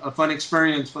fun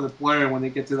experience for the player when they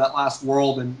get to that last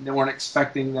world and they weren't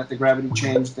expecting that the gravity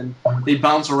changed, and they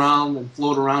bounce around and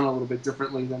float around a little bit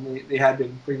differently than they had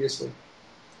been previously.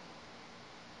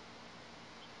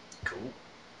 Cool.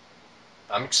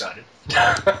 I'm excited.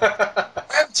 I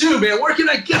am too, man. Where can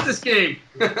I get this game?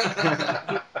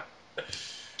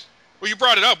 Well, you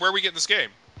brought it up. Where are we getting this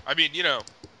game? I mean,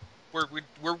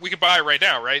 we could buy it right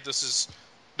now, right? This is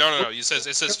No. It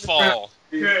says fall.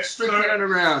 Strictly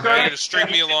underground. You're gonna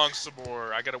string me along some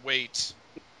more. I gotta wait.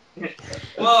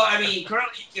 Well, I mean,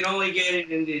 currently you can only get it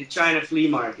in the China flea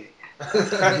market.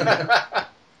 Okay,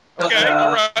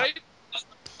 all right.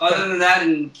 Other than that,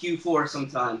 in Q4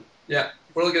 sometime. Yeah,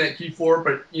 we're looking at Q4,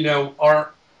 but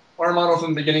our model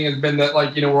from the beginning has been that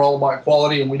we're all about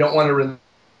quality and we don't want to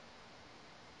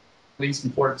release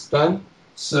before it's done.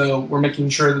 So we're making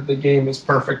sure that the game is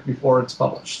perfect before it's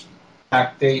published.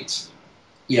 Back dates.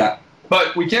 Yeah.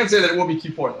 But we can't say that it will be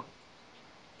Q4 though.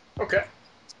 Okay.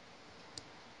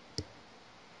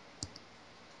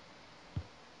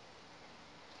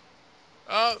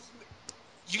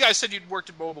 You guys said you'd worked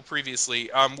in mobile previously.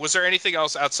 Was there anything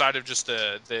else outside of just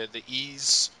the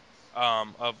ease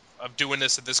of doing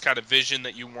this and this kind of vision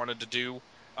that you wanted to do?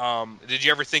 Did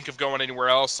you ever think of going anywhere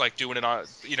else, like doing it on,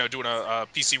 doing a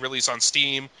PC release on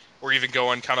Steam, or even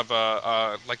going kind of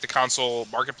like the console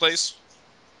marketplace?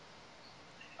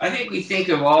 I think we think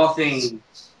of all things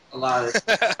a lot of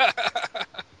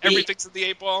Everything's in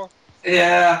the 8-ball?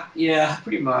 Yeah,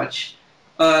 pretty much.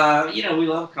 We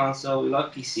love console, we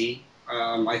love PC.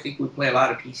 I think we play a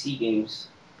lot of PC games.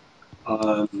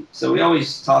 So we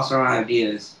always toss around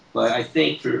ideas. But I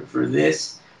think for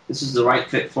this is the right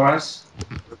fit for us.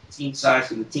 For the team size,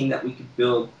 for the team that we could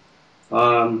build.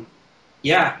 And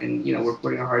we're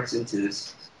putting our hearts into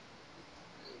this.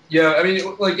 Yeah, I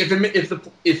mean, like if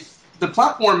the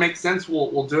platform makes sense,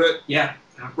 we'll do it. Yeah.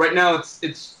 Right now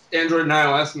it's Android and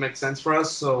iOS makes sense for us,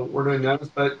 so we're doing those.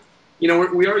 But we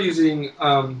are using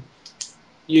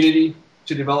Unity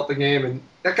to develop the game, and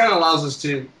that kind of allows us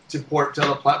to port to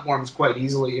other platforms quite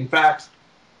easily. In fact,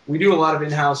 we do a lot of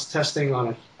in-house testing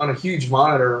on a huge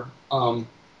monitor in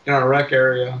our rec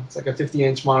area. It's like a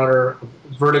 50-inch monitor,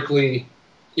 vertically,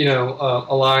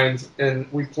 aligned, and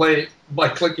we play it by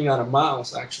clicking on a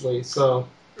mouse actually. So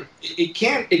it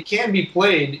can be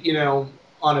played,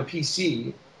 on a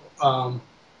PC,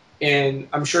 and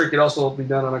I'm sure it could also be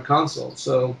done on a console.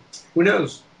 So who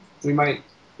knows? We might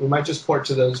just port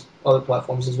to those other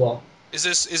platforms as well. Is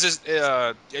this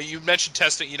you mentioned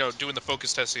testing, doing the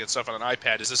focus testing and stuff on an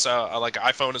iPad. Is this like an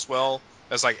iPhone as well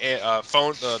as like a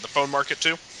phone, the phone market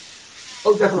too?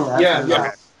 Oh, definitely. Yeah. Okay.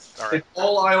 All right. It's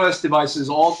all iOS devices,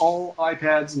 all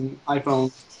iPads and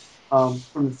iPhones,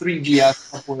 from the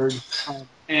 3GS upward,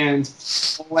 and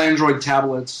all Android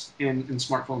tablets and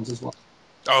smartphones as well.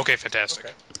 Oh, okay, fantastic.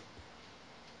 Okay.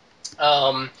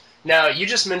 Now, you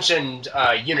just mentioned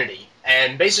Unity,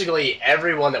 and basically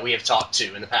everyone that we have talked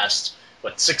to in the past,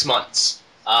 6 months,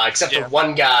 except for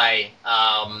one guy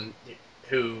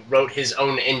who wrote his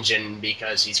own engine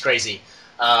because he's crazy,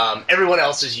 everyone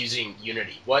else is using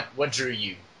Unity. What drew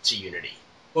you to Unity?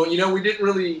 Well, we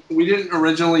didn't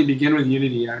originally begin with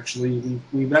Unity, actually.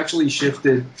 We've actually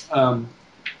shifted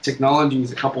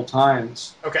technologies a couple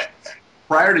times. Okay.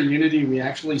 Prior to Unity, we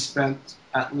actually spent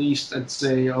at least, I'd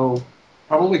say,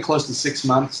 probably close to 6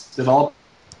 months developing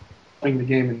the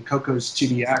game in Cocos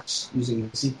 2DX using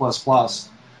C++.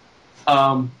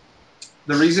 The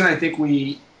reason I think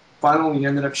we finally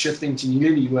ended up shifting to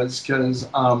Unity was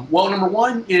because, number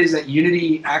one is that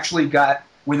Unity actually got,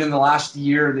 within the last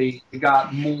year, they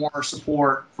got more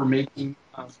support for making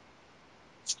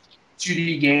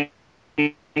 2D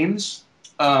games,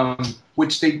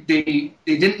 which they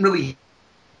didn't really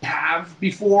have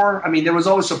before. I mean, there was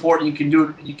always support. You can do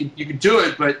it. You could do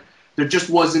it, but there just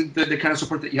wasn't the kind of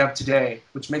support that you have today,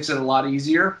 which makes it a lot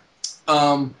easier.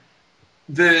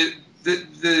 The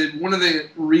one of the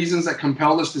reasons that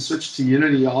compelled us to switch to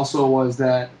Unity also was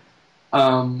that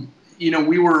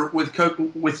we were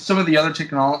with some of the other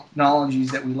technologies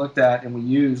that we looked at and we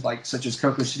used, like such as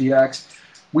Cocos 2DX.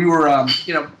 We were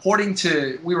porting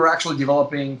to. We were actually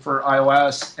developing for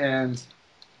iOS, and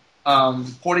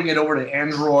porting it over to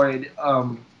Android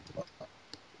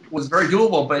was very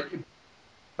doable, but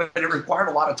it required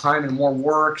a lot of time and more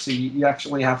work. So you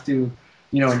actually have to,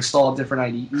 install different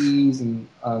IDEs and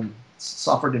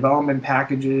software development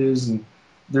packages, and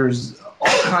there's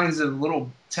all kinds of little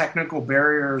technical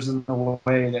barriers in the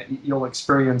way that you'll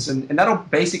experience, and that'll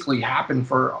basically happen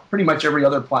for pretty much every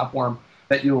other platform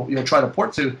that you'll try to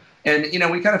port to. And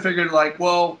we kind of figured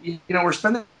we're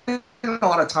spending a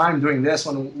lot of time doing this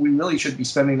when we really should be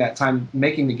spending that time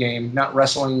making the game, not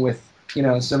wrestling with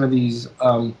some of these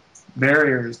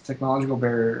technological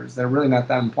barriers that are really not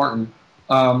that important.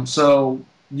 So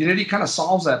Unity kind of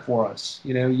solves that for us.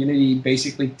 Unity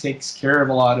basically takes care of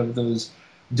a lot of those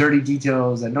dirty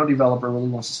details that no developer really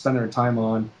wants to spend their time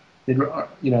on. They'd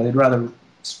rather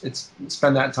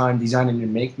spend that time designing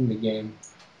and making the game.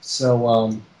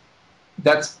 So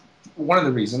that's one of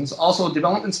the reasons. Also,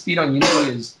 development speed on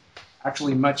Unity is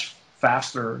actually much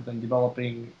faster than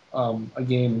developing a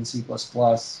game in C++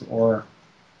 or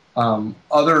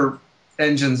other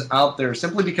engines out there,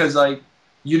 simply because like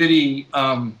Unity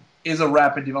is a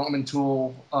rapid development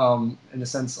tool in the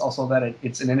sense also that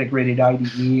it's an integrated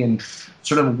IDE and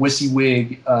sort of a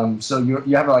WYSIWYG. So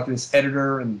you have like this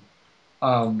editor and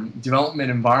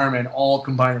development environment all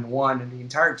combined in one, and the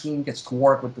entire team gets to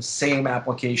work with the same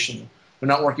application. They're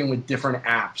not working with different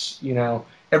apps.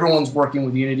 Everyone's working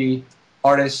with Unity.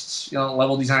 Artists,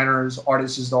 level designers,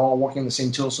 artists is all working the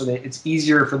same tool, so that it's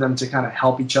easier for them to kind of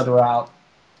help each other out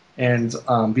and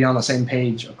be on the same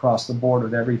page across the board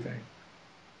with everything.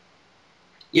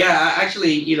 Yeah,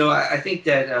 actually, I think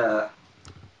that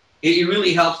it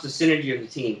really helps the synergy of the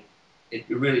team. It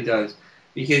really does.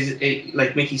 Because,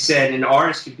 like Mickey said, an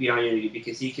artist could be on Unity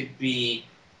because he could be,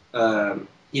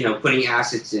 putting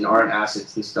assets in art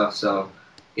assets and stuff. So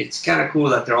it's kind of cool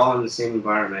that they're all in the same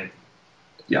environment.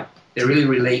 Yeah. They really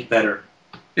relate better.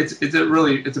 It's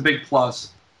a big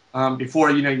plus.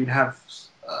 Before, you'd have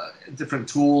different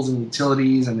tools and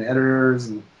utilities and editors,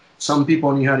 and some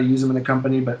people knew how to use them in the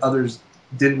company, but others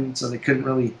didn't, so they couldn't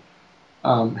really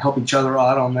help each other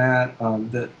out on that.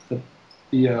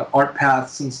 The art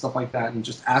paths and stuff like that, and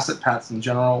just asset paths in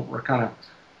general were kind of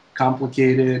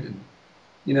complicated. And,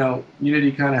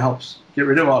 Unity kind of helps get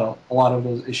rid of a lot of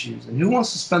those issues. And who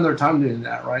wants to spend their time doing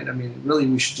that, right? I mean, really,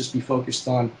 we should just be focused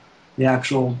on the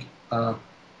actual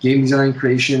game design,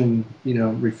 creation,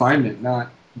 and, refinement,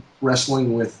 not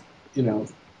wrestling with,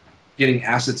 getting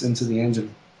assets into the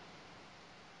engine.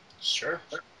 Sure.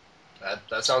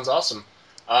 That sounds awesome.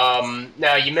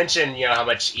 Now, you mentioned, how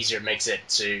much easier it makes it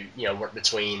to, work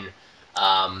between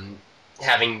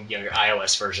having your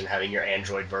iOS version, having your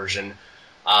Android version.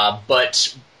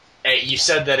 But you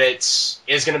said that it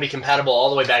is going to be compatible all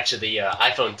the way back to the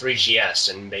iPhone 3GS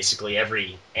and basically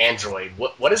every Android.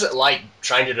 What is it like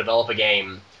trying to develop a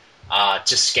game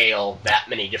to scale that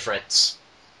many different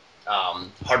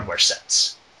hardware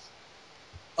sets?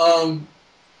 I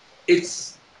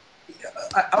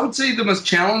would say the most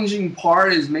challenging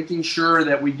part is making sure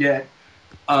that we get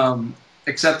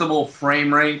acceptable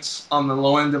frame rates on the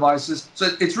low-end devices. So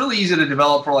it's really easy to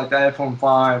develop for like the iPhone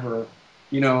 5 or,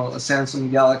 a Samsung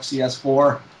Galaxy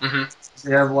S4. Mm-hmm.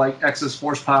 They have like excess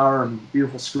horsepower and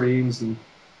beautiful screens, and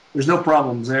there's no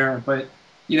problems there. But,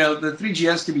 the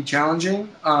 3GS can be challenging,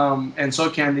 and so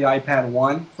can the iPad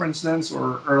 1, for instance,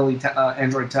 or early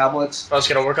Android tablets. Oh, it's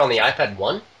going to work on the iPad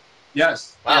 1?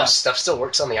 Yes. Wow, yeah. Stuff still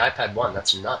works on the iPad 1.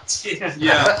 That's nuts.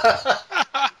 Yeah.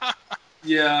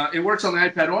 Yeah, it works on the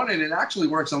iPad 1, and it actually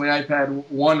works on the iPad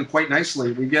 1 quite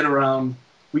nicely. We get in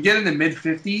the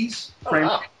mid-50s. Oh,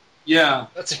 wow. Yeah.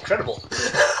 That's incredible.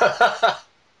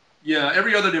 Yeah,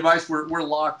 every other device we're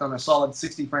locked on a solid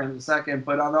 60 frames a second,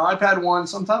 but on the iPad 1,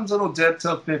 sometimes it'll dip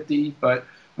to 50, but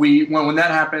when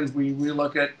that happens, we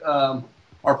look at our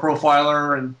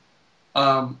profiler and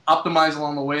optimize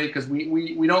along the way, because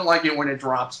we don't like it when it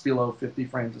drops below 50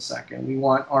 frames a second. We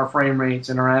want our frame rates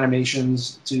and our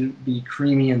animations to be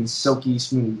creamy and silky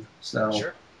smooth. So,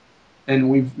 sure. And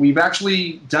we've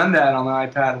actually done that on the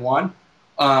iPad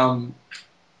 1.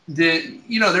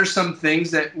 There's some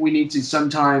things that we need to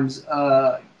sometimes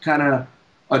kind of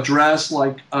address,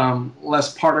 like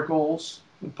less particle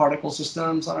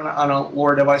systems on a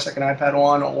lower device like an iPad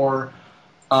 1, or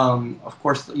of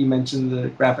course, you mentioned the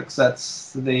graphic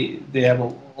sets. They have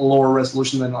a lower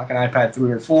resolution than like an iPad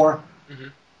 3 or 4. Mm-hmm.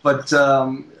 But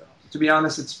to be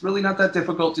honest, it's really not that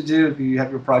difficult to do if you have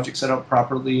your project set up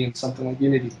properly in something like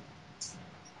Unity.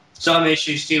 Some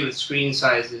issues too with screen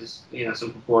sizes,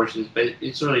 some proportions, but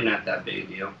it's really not that big a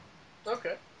deal.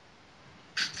 Okay.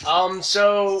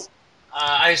 So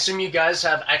I assume you guys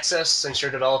have access, since you're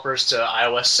developers, to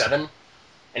iOS 7.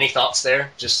 Any thoughts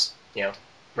there? Just,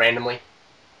 randomly?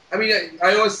 I mean,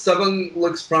 iOS 7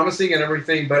 looks promising and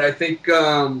everything, but I think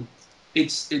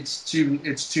it's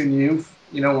too new.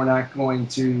 We're not going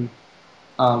to.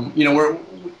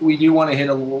 We do want to hit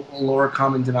a lower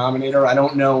common denominator. I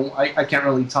don't know. I can't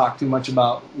really talk too much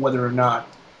about whether or not,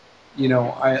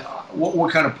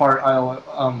 what kind of part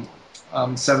iOS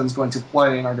 7 is going to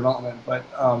play in our development. But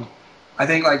I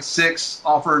think like 6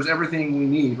 offers everything we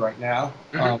need right now.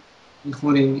 Mm-hmm.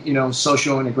 Including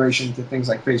social integration to things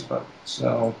like Facebook.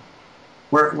 So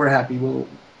we're happy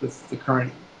with the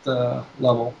current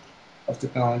level of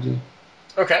technology.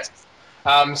 Okay.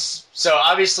 So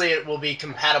obviously it will be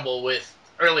compatible with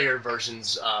earlier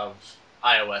versions of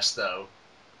iOS, though,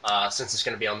 since it's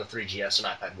going to be on the 3GS and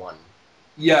iPad 1.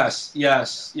 Yes,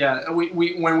 yeah.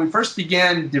 We when we first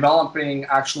began developing,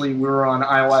 actually, we were on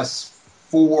iOS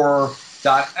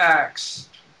 4.x.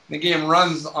 The game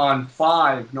runs on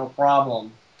 5, no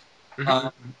problem. Mm-hmm.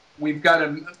 we've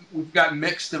got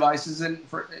mixed devices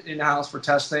in house for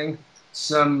testing.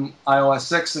 Some iOS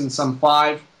 6 and some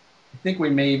 5. I think we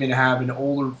may even have an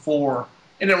older 4,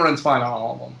 and it runs fine on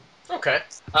all of them. Okay.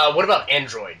 What about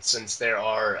Android, since there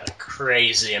are a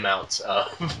crazy amounts of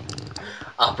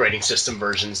operating system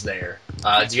versions there?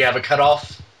 Do you have a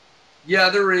cutoff? Yeah,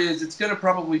 there is. It's going to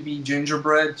probably be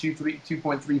Gingerbread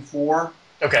 2.34.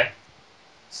 Okay.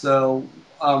 So,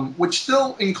 which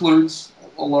still includes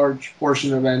a large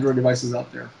portion of Android devices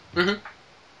out there. Mm-hmm.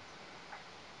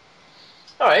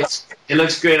 All right. It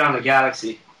looks great on the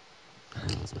Galaxy.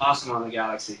 It's awesome on the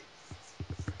Galaxy.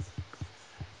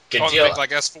 Good On deal. big,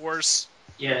 like S4s.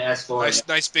 Yeah, S4.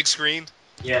 Nice big screen.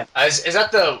 Yeah. Is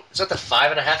that the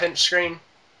 5.5 inch screen,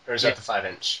 or is that the 5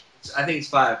 inch? I think it's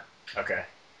 5. Okay.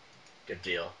 Good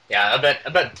deal. Yeah, I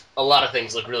bet a lot of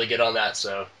things look really good on that.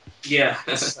 So. Yeah.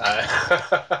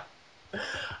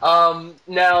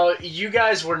 Now, you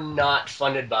guys were not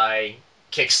funded by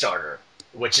Kickstarter,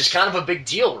 which is kind of a big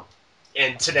deal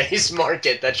in today's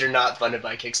market that you're not funded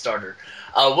by Kickstarter.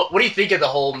 What do you think of the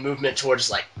whole movement towards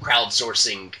like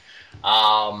crowdsourcing?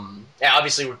 Yeah,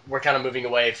 obviously, we're kind of moving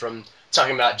away from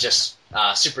talking about just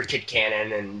Super Kid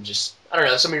Cannon and just, I don't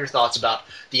know, some of your thoughts about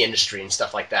the industry and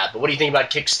stuff like that. But what do you think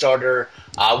about Kickstarter?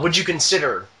 Would you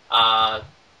consider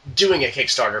doing a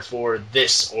Kickstarter for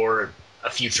this or a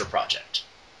future project?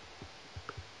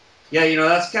 Yeah,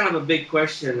 that's kind of a big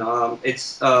question. It's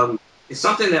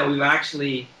something that we've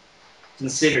actually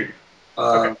considered.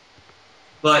 Okay.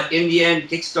 But in the end,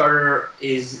 Kickstarter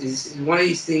is one of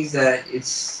these things that it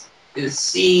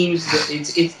seems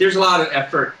that there's a lot of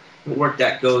effort and work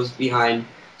that goes behind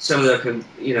some of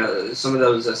the some of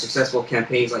those successful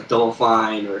campaigns like Double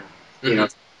Fine or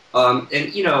I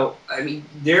mean,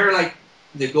 they're like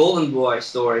the Golden Boy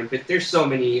story, but there's so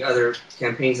many other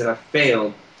campaigns that have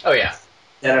failed. Oh yeah.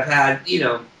 That have had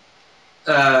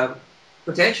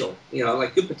potential,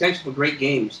 like good potential for great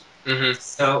games. Mm-hmm.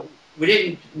 So we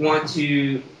didn't want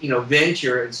to,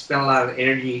 venture and spend a lot of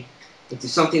energy into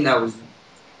something that was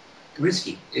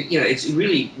risky. It's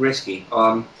really risky.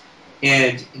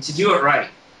 And to do it right,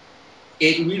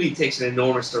 it really takes an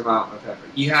enormous amount of effort.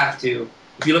 You have to,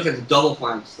 if you look at the Double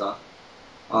Fine stuff,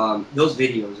 those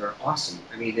videos are awesome.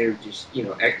 I mean, they're just,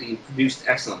 produced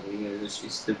excellently.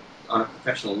 It's on a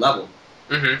professional level.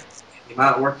 Mm-hmm. The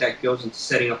amount of work that goes into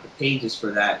setting up the pages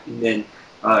for that, and then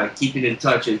keeping in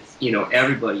touch with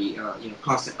everybody,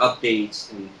 constant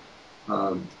updates, and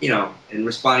and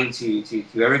responding to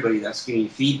everybody that's giving you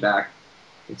feedback.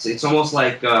 It's almost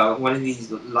like one of these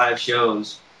live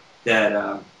shows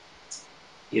that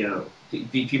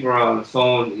people are on the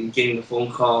phone and getting the phone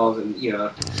calls, and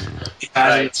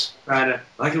Right. trying to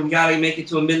we gotta make it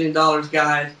to $1 million,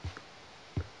 guys.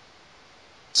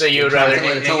 So you would rather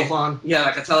Like a telephone. Yeah,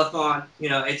 like a telethon.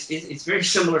 It's very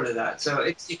similar to that. So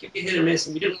it can be hit or miss,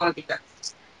 and we didn't want to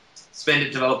spend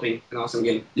it developing an awesome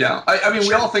game. Yeah, I mean,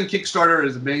 we all think Kickstarter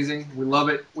is amazing. We love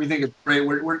it. We think it's great.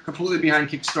 We're completely behind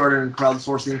Kickstarter and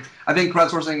crowdsourcing. I think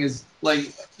crowdsourcing is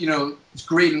it's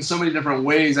great in so many different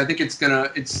ways. I think it's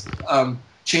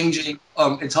changing.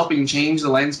 It's helping change the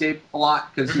landscape a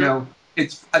lot because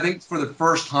it's. I think for the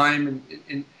first time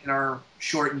in our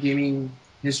short gaming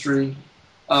history,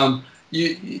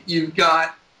 you've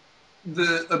got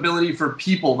the ability for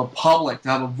people, the public, to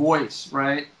have a voice,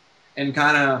 right, and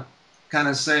kind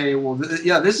of say, well,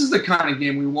 this is the kind of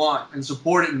game we want, and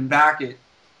support it and back it,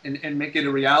 and make it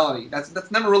a reality.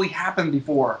 That's never really happened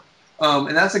before,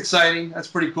 and that's exciting. That's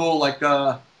pretty cool. Like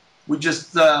we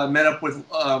just met up with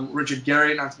Richard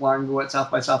Garriott not too long ago at South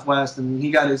by Southwest, and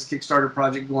he got his Kickstarter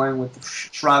project going with the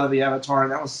Shroud of the Avatar,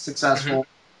 and that was successful.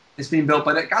 Mm-hmm. It's being built,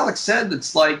 but like Alex said,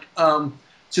 it's like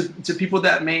to people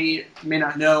that may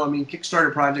not know, I mean,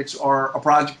 Kickstarter projects are a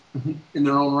project in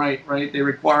their own right? They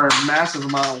require a massive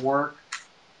amount of work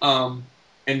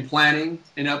and planning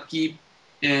and upkeep,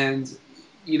 and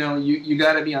you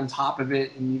got to be on top of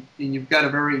it, and you've got a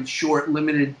very short,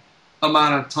 limited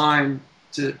amount of time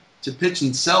to pitch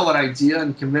and sell that idea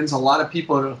and convince a lot of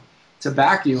people to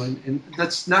back you, and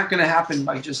that's not going to happen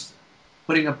by just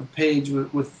putting up a page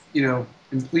with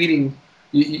and pleading.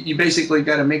 You basically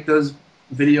got to make those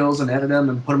videos and edit them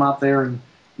and put them out there and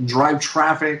drive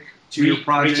traffic to your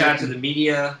project. Reach out to the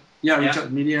media. Yeah, reach out to the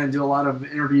media and do a lot of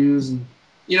interviews, and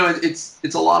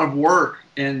it's a lot of work.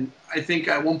 And I think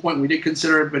at one point we did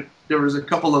consider it, but there was a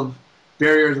couple of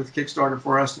barriers with Kickstarter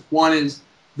for us. One is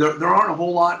there aren't a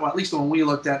whole lot. Well, at least when we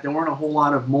looked at, there weren't a whole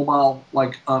lot of mobile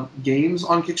games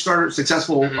on Kickstarter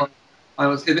successful. Mm-hmm.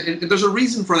 And there's a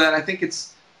reason for that. I think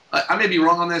it's. I may be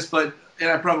wrong on this, and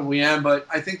I probably am, but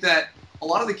I think that a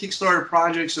lot of the Kickstarter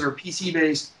projects that are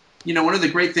PC-based one of the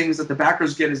great things that the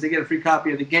backers get is they get a free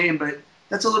copy of the game, but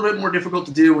that's a little bit more difficult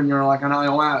to do when you're like on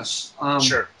iOS.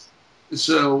 Sure.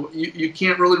 So you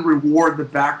can't really reward the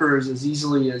backers as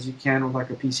easily as you can with like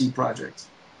a PC project.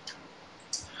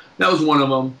 That was one of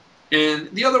them. And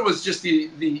the other was just the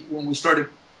when we started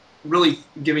really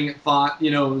giving it thought,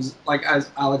 it was like, as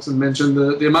Alex had mentioned,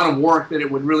 the amount of work that it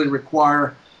would really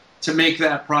require to make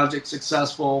that project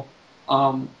successful.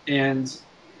 And,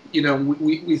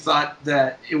 we thought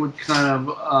that it would kind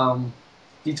of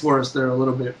detour us there a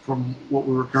little bit from what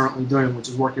we were currently doing, which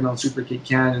is working on Super Kid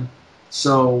Cannon.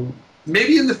 So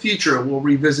maybe in the future we'll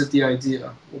revisit the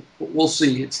idea. We'll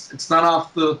see. It's not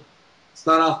off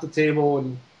the table,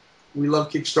 and we love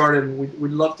Kickstarter, and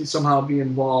we'd love to somehow be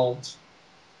involved.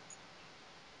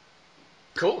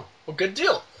 Cool. Well, good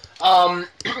deal.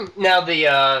 Now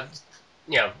the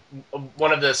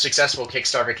one of the successful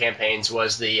Kickstarter campaigns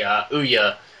was the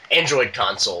Ouya Android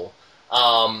console.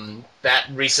 That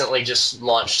recently just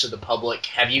launched to the public.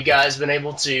 Have you guys been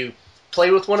able to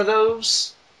play with one of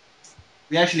those?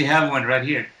 We actually have one right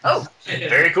here. Oh,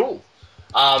 very cool.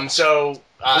 So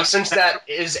since that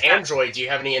is Android, do you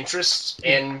have any interest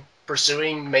in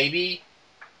pursuing maybe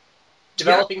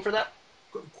developing for that?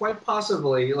 Quite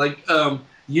possibly. Like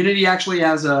Unity actually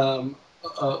has a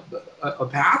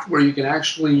path where you can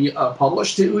actually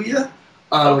publish to Ouya.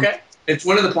 Okay. It's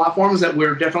one of the platforms that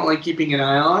we're definitely keeping an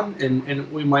eye on,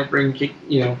 and we might bring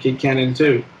Kid Cannon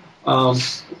too.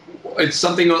 It's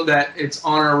something that it's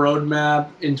on our roadmap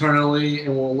internally,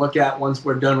 and we'll look at once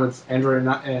we're done with Android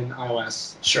and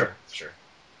iOS. Sure.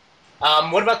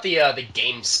 What about the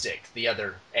Game Stick, the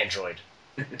other Android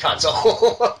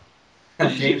console?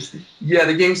 Yeah,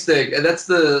 the Game Stick. That's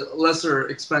the lesser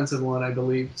expensive one, I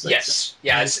believe. Yes.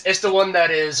 Yeah, it's the one that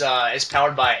is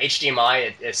powered by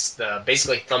HDMI. It's the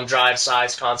basically thumb drive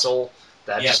size console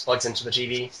that just plugs into the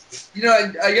TV.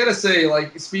 I gotta say,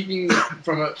 like, speaking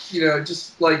from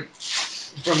just like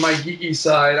from my geeky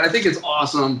side, I think it's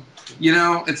awesome.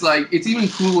 It's like it's even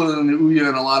cooler than the Ouya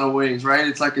in a lot of ways, right?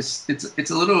 It's like it's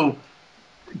a little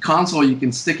console you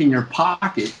can stick in your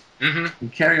pocket. Mm-hmm.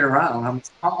 And carry it around.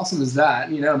 How awesome is that?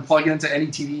 And plug it into any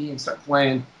TV and start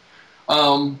playing.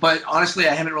 But honestly,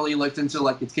 I haven't really looked into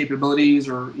like its capabilities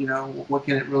or what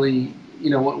can it really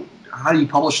how do you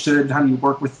publish to it? How do you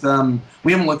work with them?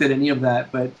 We haven't looked at any of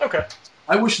that, but okay.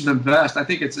 I wish them the best. I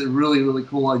think it's a really, really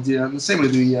cool idea. And the same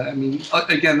with Ouya. I mean,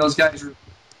 again, those guys are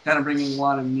kind of bringing a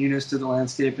lot of newness to the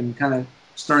landscape and kind of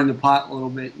stirring the pot a little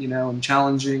bit, and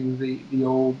challenging the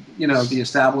old, the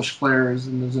established players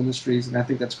in those industries, and I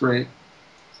think that's great.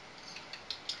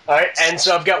 All right, and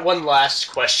so I've got one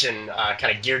last question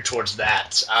kind of geared towards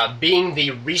that. Being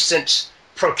the recent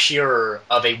procurer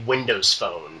of a Windows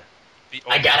phone,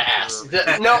 I gotta ask.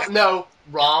 No,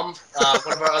 Rom,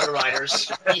 one of our other writers,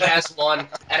 he has one,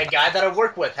 and a guy that I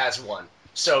work with has one.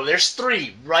 So there's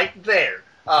 3 right there.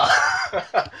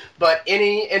 But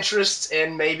any interest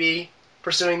in maybe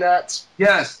pursuing that?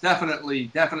 Yes,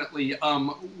 definitely.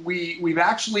 We've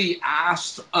actually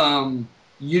asked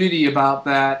Unity about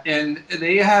that, and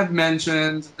they have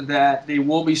mentioned that they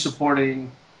will be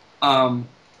supporting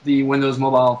the Windows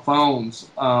mobile phones,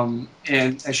 and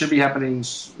it should be happening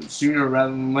sooner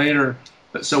rather than later.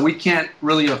 So we can't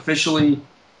really officially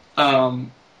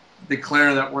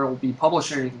declare that we'll be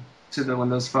publishing to the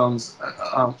Windows phones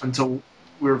until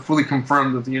we're fully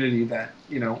confirmed with Unity that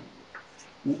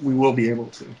we will be able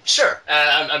to. Sure.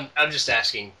 I'm just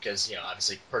asking because,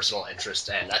 obviously personal interest,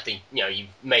 and I think, you've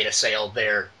made a sale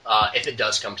there if it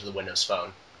does come to the Windows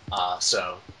phone.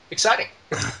 So, exciting.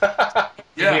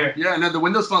 Yeah, no, the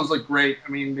Windows phones look great. I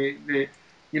mean, they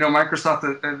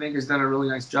Microsoft, I think, has done a really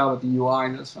nice job with the UI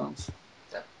in those phones.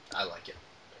 Yeah, I like it.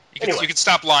 You can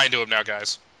stop lying to him now,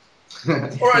 guys. All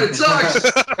right, it sucks.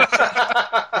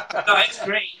 No, it's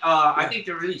great. I think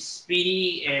they're really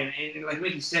speedy, and like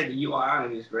you said, the UI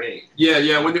on it is great.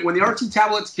 Yeah. When the RT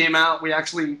tablets came out, we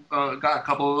actually got a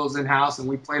couple of those in house, and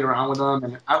we played around with them,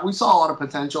 and we saw a lot of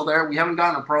potential there. We haven't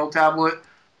gotten a Pro tablet,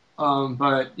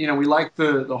 but we like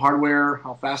the hardware,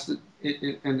 how fast it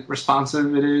and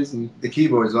responsive it is, and The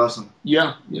keyboard is awesome.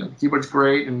 yeah, the keyboard's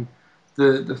great, and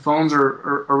the phones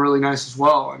are really nice as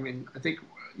well. I mean, I think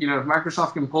if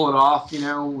Microsoft can pull it off,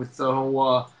 with the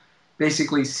whole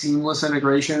basically seamless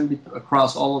integration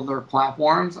across all of their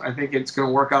platforms, I think it's going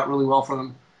to work out really well for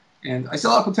them. And I see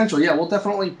a lot of potential. Yeah, we'll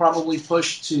definitely probably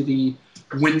push to the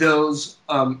Windows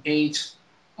 8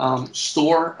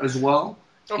 store as well.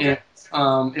 Okay.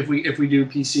 And, if we do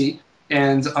PC,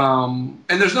 and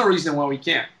there's no reason why we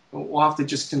can't. We'll have to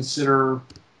just consider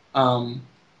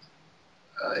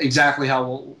exactly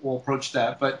how we'll approach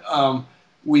that. But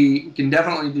we can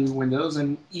definitely do Windows,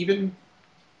 and even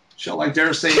Shall I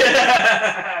dare say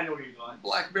I know where you're going.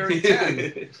 BlackBerry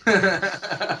 10?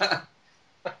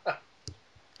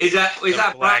 Is that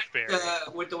BlackBerry.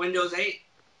 with the Windows 8?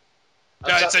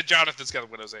 It said Jonathan's got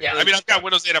Windows 8. Yeah, I mean, I've got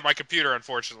Windows 8 on my computer,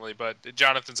 unfortunately, but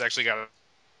Jonathan's actually got it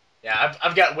Yeah,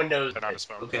 I've got Windows. on his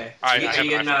phone. Okay. I Are have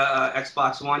you an in iPhone.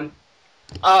 Xbox One?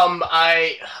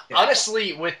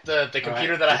 Honestly, with the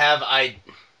computer that I have,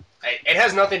 it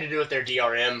has nothing to do with their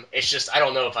DRM. It's just I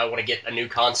don't know if I want to get a new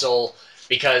console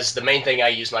because the main thing I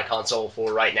use my console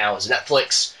for right now is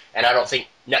Netflix, and I don't think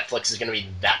Netflix is going to be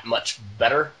that much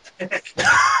better.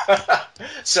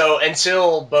 So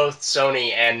until both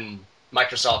Sony and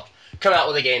Microsoft come out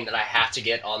with a game that I have to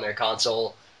get on their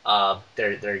console,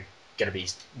 they're going to be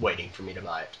waiting for me to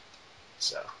buy it.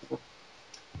 So,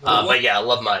 but yeah, I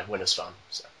love my Windows Phone.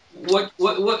 So.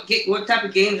 What type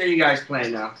of games are you guys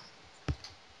playing now?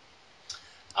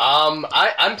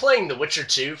 I'm playing The Witcher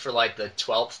 2 for like the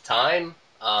 12th time.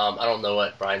 I don't know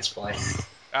what Brian's playing.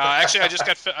 Actually,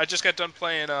 I just got done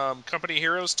playing Company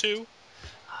Heroes 2.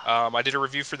 I did a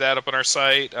review for that up on our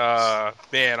site.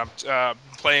 Man, I'm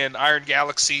playing Iron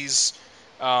Galaxies.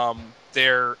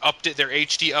 Their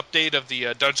HD update of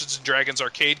the Dungeons and Dragons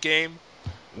arcade game.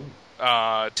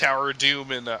 Tower of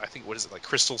Doom and I think like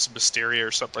Crystals of Mysteria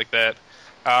or something like that.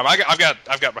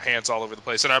 I've got my hands all over the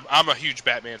place, and I'm a huge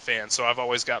Batman fan, so I've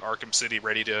always got Arkham City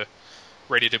ready to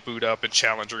boot up and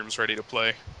challenge rooms ready to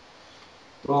play.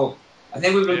 Well, I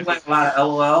think we've been playing a lot of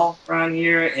LOL around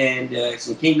here and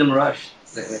some Kingdom Rush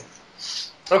lately.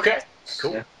 Okay,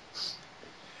 cool. Yeah.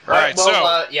 All right,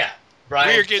 well, yeah. Brian,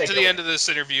 we are getting to the end of this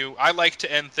interview. I like to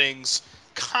end things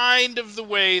kind of the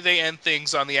way they end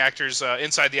things on the actors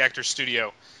inside the actors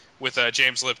studio with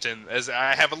James Lipton. As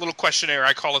I have a little questionnaire,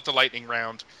 I call it the lightning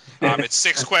round. It's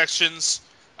 6 questions.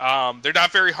 They're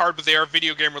not very hard, but they are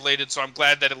video game related. So I'm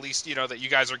glad that at least that you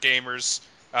guys are gamers.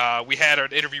 We had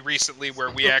an interview recently where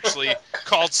we actually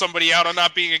called somebody out on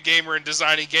not being a gamer and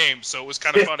designing games, so it was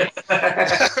kind of funny.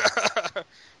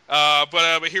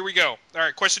 But here we go. All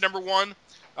right, question number 1.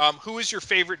 Who is your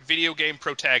favorite video game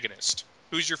protagonist?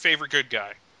 Who's your favorite good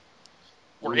guy?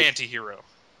 Or anti-hero?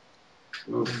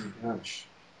 Oh my gosh.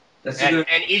 And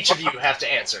each of you have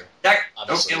to answer. Okay,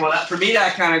 well, for me,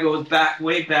 that kind of goes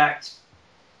way back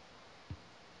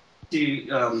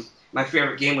to my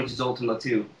favorite game, which is Ultima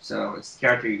 2. So it's the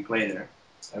character you play there.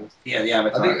 Yeah, the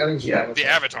Avatar. I think The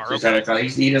Avatar. It's Okay. Avatar.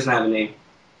 He doesn't have a name.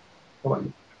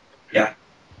 Yeah.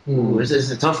 Ooh, this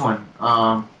is a tough one.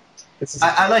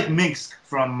 I like Minsk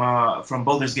from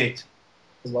Baldur's Gate.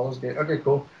 Okay,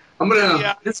 cool. I'm gonna.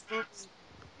 Yeah, yes, okay.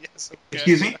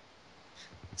 Excuse me?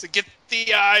 So get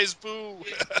the eyes, boo.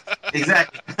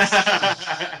 Exactly.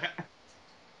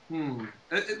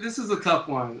 This is a tough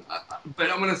one, but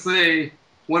I'm gonna say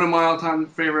one of my all-time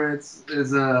favorites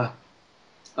is Duke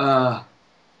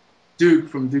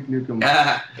from Duke Nukem.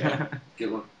 Yeah.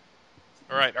 Good one.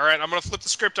 All right. I'm going to flip the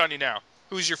script on you now.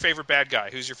 Who's your favorite bad guy?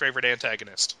 Who's your favorite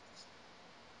antagonist?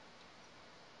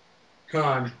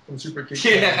 Khan from Super Kick.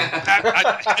 Yeah.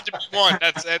 I had to be one.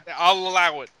 I'll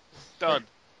allow it. Done.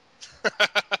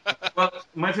 Well,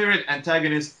 my favorite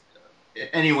antagonist,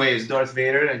 anyway, is Darth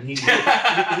Vader, and he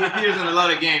appears in a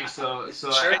lot of games. So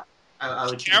Sure. I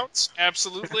would Counts,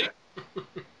 absolutely.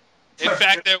 In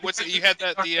fact, you had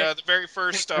the very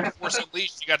first Force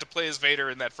Unleashed. You got to play as Vader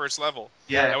in that first level.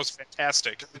 Yeah, that was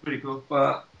fantastic. That's pretty cool.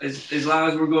 Well, as long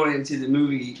as we're going into the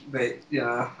movie, but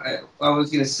I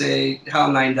was gonna say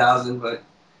HAL 9000, but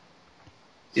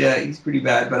yeah, he's pretty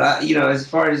bad. But as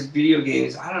far as video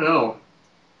games, I don't know.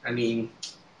 I mean,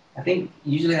 I think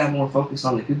usually I have more focus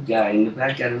on the good guy, and the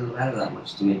bad guy doesn't matter that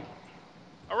much to me.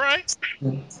 All right.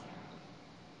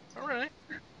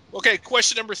 Okay,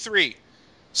 question number 3.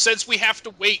 Since we have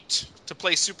to wait to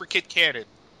play Super Kid Cannon,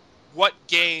 what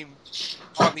game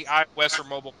on the iOS or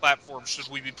mobile platform should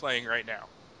we be playing right now?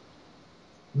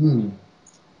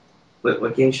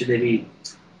 What game should they be?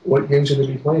 What game should they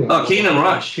be playing? Oh, Kingdom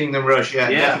Rush. Kingdom Rush, yeah,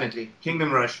 Yeah. definitely.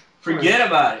 Kingdom Rush. Forget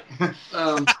about it.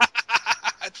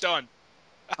 Done.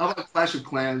 How about Clash of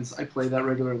Clans? I play that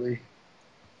regularly.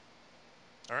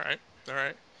 All right.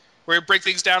 We're going to break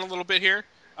things down a little bit here.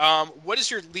 What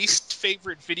is your least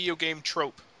favorite video game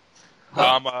trope?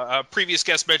 A previous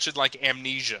guest mentioned like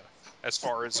Amnesia, as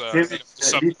far as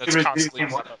something that's constantly.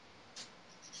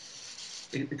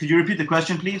 Could you repeat the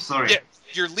question, please? Sorry. Yeah,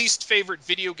 your least favorite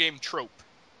video game trope.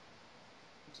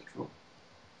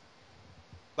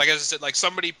 Like as I said, like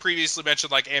somebody previously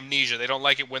mentioned, like Amnesia. They don't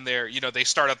like it when they're, they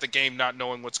start out the game not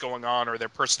knowing what's going on, or their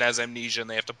person has amnesia and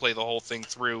they have to play the whole thing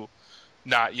through,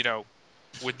 not,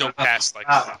 with no past. Like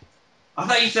that. I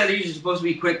thought you said these were supposed to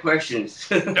be quick questions.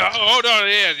 No,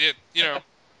 yeah,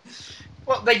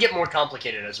 Well, they get more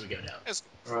complicated as we go down.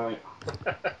 Right.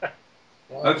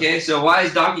 Okay, so why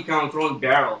is Donkey Kong throwing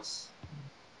barrels?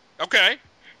 Okay.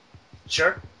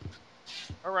 Sure.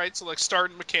 All right. So like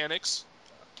starting mechanics.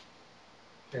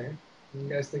 Okay. You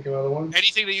guys think of other ones?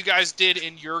 Anything that you guys did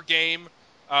in your game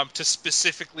to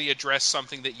specifically address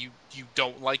something that you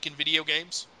don't like in video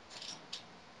games?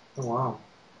 Oh, wow.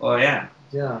 Oh, yeah.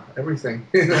 Yeah, everything.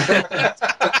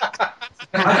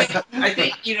 I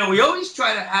think we always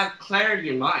try to have clarity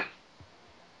in mind.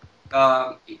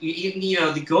 The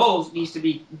goals need to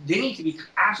be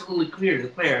absolutely clear to the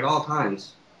player at all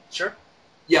times. Sure.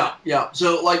 Yeah.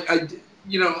 So,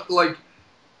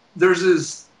 there's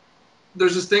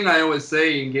this thing I always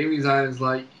say in game design is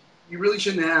like, you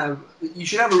should have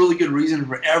a really good reason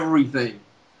for everything.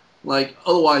 Like,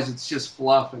 otherwise it's just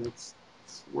fluff and it's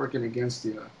working against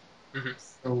you. Mm-hmm.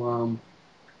 So,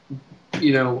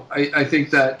 I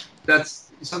think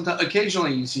that's sometimes,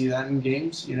 occasionally you see that in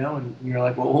games, and you're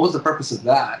like, well, what was the purpose of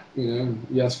that? You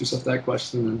ask yourself that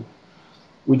question, and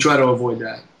we try to avoid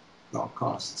that at all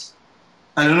costs.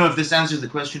 I don't know if this answers the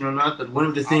question or not, but one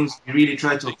of the things we really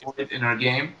tried to avoid in our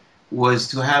game was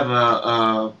to have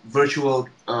a virtual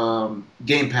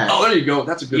gamepad. Oh, there you go.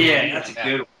 That's a good one. Yeah, that's a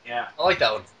good one. Yeah. I like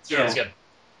that one. That's good.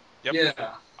 Yep.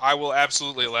 Yeah. I will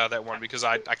absolutely allow that one because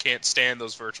I can't stand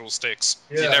those virtual sticks.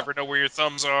 Yeah. You never know where your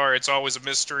thumbs are. It's always a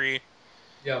mystery.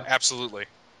 Yeah. Absolutely.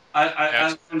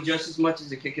 I'm just as much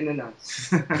as a kick in the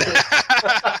nuts.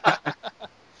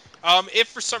 If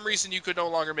for some reason you could no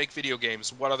longer make video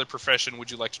games, what other profession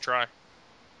would you like to try?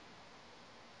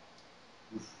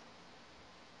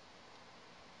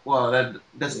 Well,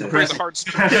 that's The depressing. hard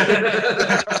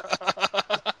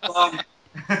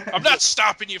I'm not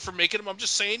stopping you from making them. I'm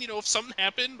just saying, if something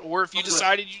happened, or if you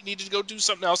decided you needed to go do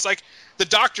something else, like the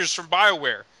doctors from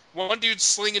BioWare. One dude's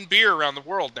slinging beer around the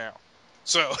world now.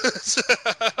 So,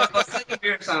 Slinging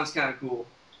beer sounds kind of cool,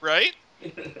 right?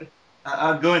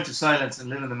 I'll go into silence and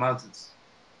live in the mountains.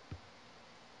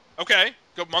 Okay,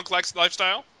 go monk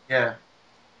lifestyle. Yeah.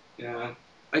 Yeah.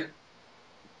 I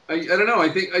don't know. I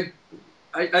think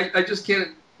I just can't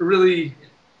really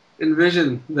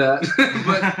envision that.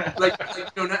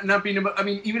 But not being able. I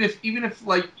mean, even if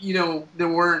there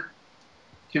weren't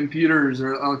computers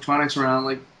or electronics around,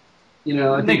 I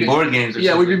Make think board games.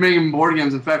 Yeah, we'd be making board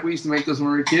games. In fact, we used to make those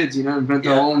when we were kids. Invent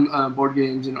our own board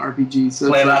games and RPGs. So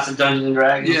Play lots of Dungeons and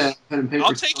Dragons. Yeah, pen and paper.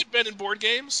 I'll take it, Ben, in board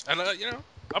games, and I'm an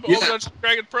old Dungeons and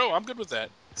Dragon pro. I'm good with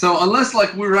that. So unless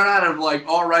we run out of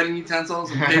all writing utensils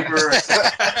and paper.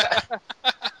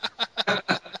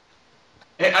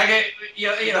 I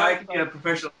could be a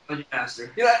professional dungeon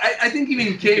master. I think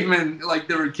even cavemen,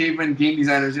 there were cavemen game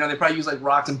designers. They probably use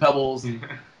rocks and pebbles, and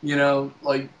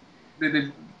they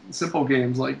did simple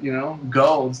games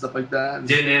Go and stuff like that.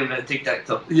 Didn't even take that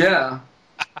tough. Yeah.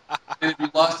 And if you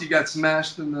lost, you got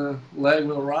smashed in the leg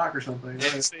with a rock or something.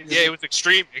 Right? Yeah, it was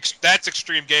extreme. That's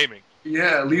extreme gaming.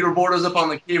 Yeah, leaderboard was up on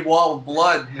the cave wall with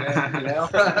blood. We're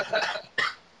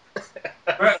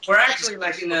actually in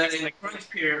the crunch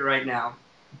period right now,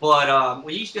 but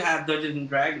we used to have Dungeons and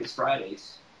Dragons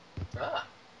Fridays. Ah.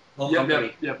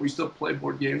 Yeah. We still play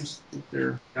board games.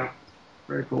 They're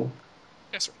very cool. You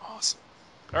guys are awesome.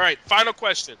 All right, final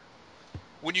question.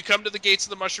 When you come to the gates of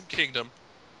the Mushroom Kingdom,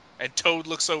 and Toad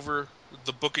looks over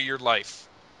the book of your life,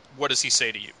 what does he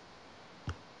say to you?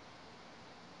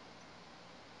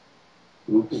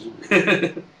 Oops.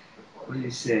 What did he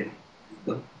say?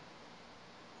 You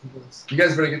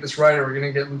guys better get this right, or we're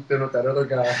gonna get looped in with that other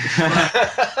guy.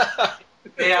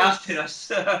 They asked us.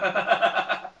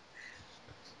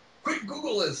 Quick,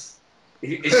 Google this.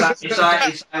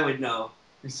 I would know.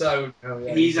 Isai would know.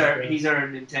 Yeah, He's our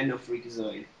Nintendo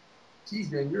freakazoid.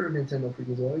 Jeez, man, you're a Nintendo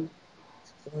freakazoid.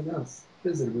 Someone else.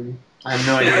 Visit me. I have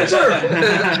no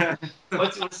idea.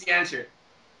 What's the answer?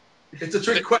 It's a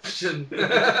trick question.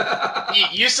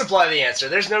 You supply the answer.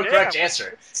 There's no correct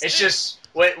answer. It's just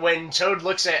when Toad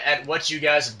looks at what you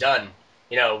guys have done,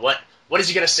 what is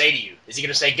he going to say to you? Is he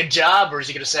going to say good job, or is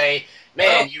he going to say,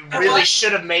 man, you really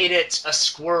should have made it a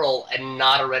squirrel and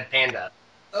not a red panda?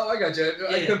 Oh, I got you.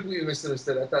 I completely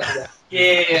misunderstood. I thought that.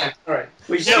 Yeah. All right.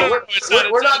 We're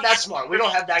not that smart. We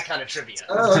don't have that kind of trivia.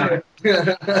 Oh,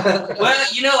 okay.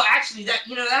 Well, actually,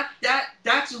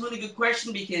 that's a really good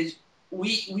question, because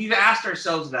we've asked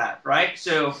ourselves that, right?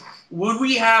 So, would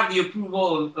we have the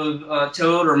approval of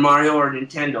Toad or Mario or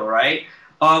Nintendo, right?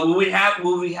 Would we have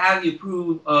the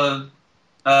approval of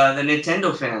the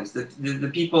Nintendo fans,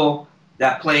 the people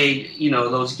that played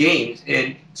those games?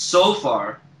 And so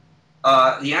far,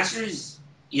 the answer is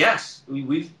yes.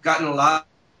 We've gotten a lot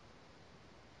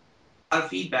of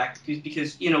feedback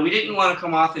because we didn't want to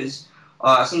come off as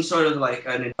some sort of like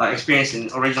an experience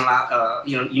and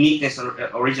uniqueness or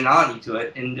originality to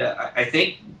it, and I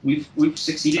think we've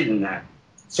succeeded in that.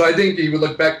 So I think you would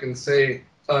look back and say,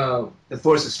 The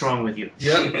force is strong with you.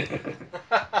 yeah,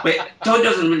 Wait, Toad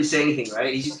doesn't really say anything,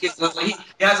 right? He just he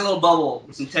has a little bubble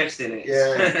with some text in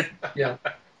it. Yeah.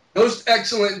 Most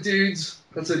excellent dudes.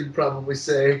 That's what you'd probably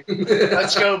say.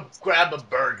 Let's go grab a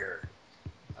burger.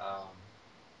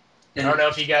 I don't know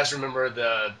if you guys remember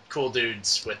the cool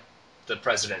dudes with the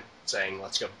president saying,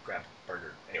 "Let's go grab a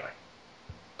burger." Anyway.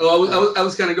 Oh, I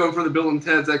was kind of going for the Bill and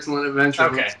Ted's Excellent Adventure.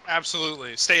 Okay.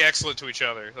 Absolutely. Stay excellent to each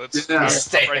other. Let's Yeah.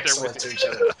 Stay right there excellent with to you. each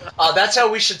other. That's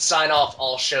how we should sign off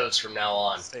all shows from now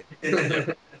on.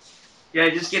 Yeah,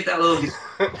 just get that little.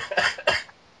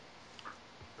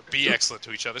 Be excellent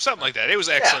to each other. Something like that. It was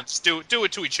excellent. Just do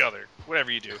it to each other.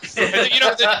 Whatever you do. And,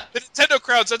 the Nintendo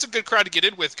crowds, that's a good crowd to get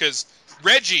in with because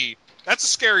Reggie, that's a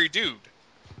scary dude.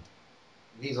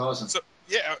 He's awesome. So,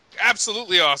 yeah,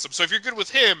 absolutely awesome. So if you're good with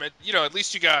him, at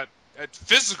least you got a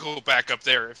physical backup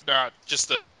there, if not just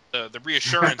the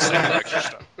reassurance and the extra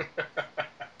stuff.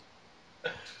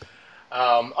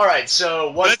 All right,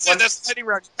 so That's it. That's the lightning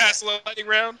round. You passed the lightning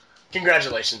round.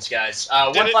 Congratulations, guys.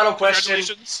 Did One it. final question.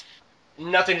 Congratulations.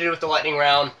 Nothing to do with the lightning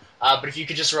round, but if you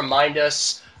could just remind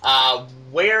us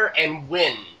where and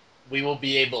when we will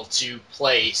be able to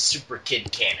play Super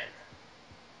Kid Cannon.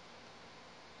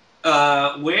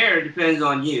 Where depends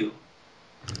on you.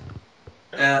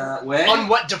 When? On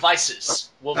what devices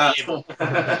we'll be able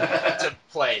to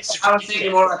play Super I was Kid thinking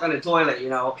Cannon? more like on the toilet,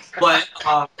 but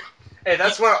Hey,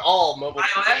 that's where all mobile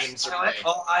games are played.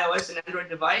 all iOS and Android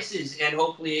devices, and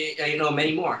hopefully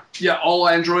many more. Yeah, all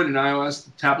Android and iOS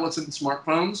tablets and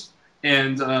smartphones,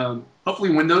 and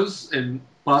hopefully Windows and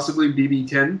possibly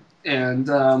BB10, and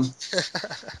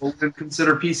we'll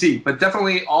consider PC, but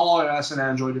definitely all iOS and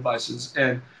Android devices,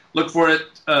 and look for it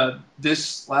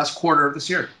this last quarter of this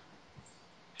year.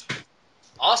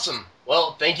 Awesome.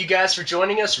 Well, thank you guys for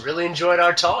joining us. Really enjoyed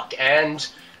our talk, and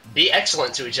be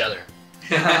excellent to each other.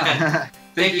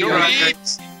 Thank you, Go Jonathan.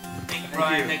 Eats. Thank you,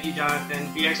 Brian. Thank you,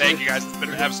 Jonathan. Be excellent. Thank you guys. It's been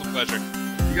an absolute pleasure.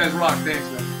 You guys rock. Thanks,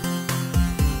 man.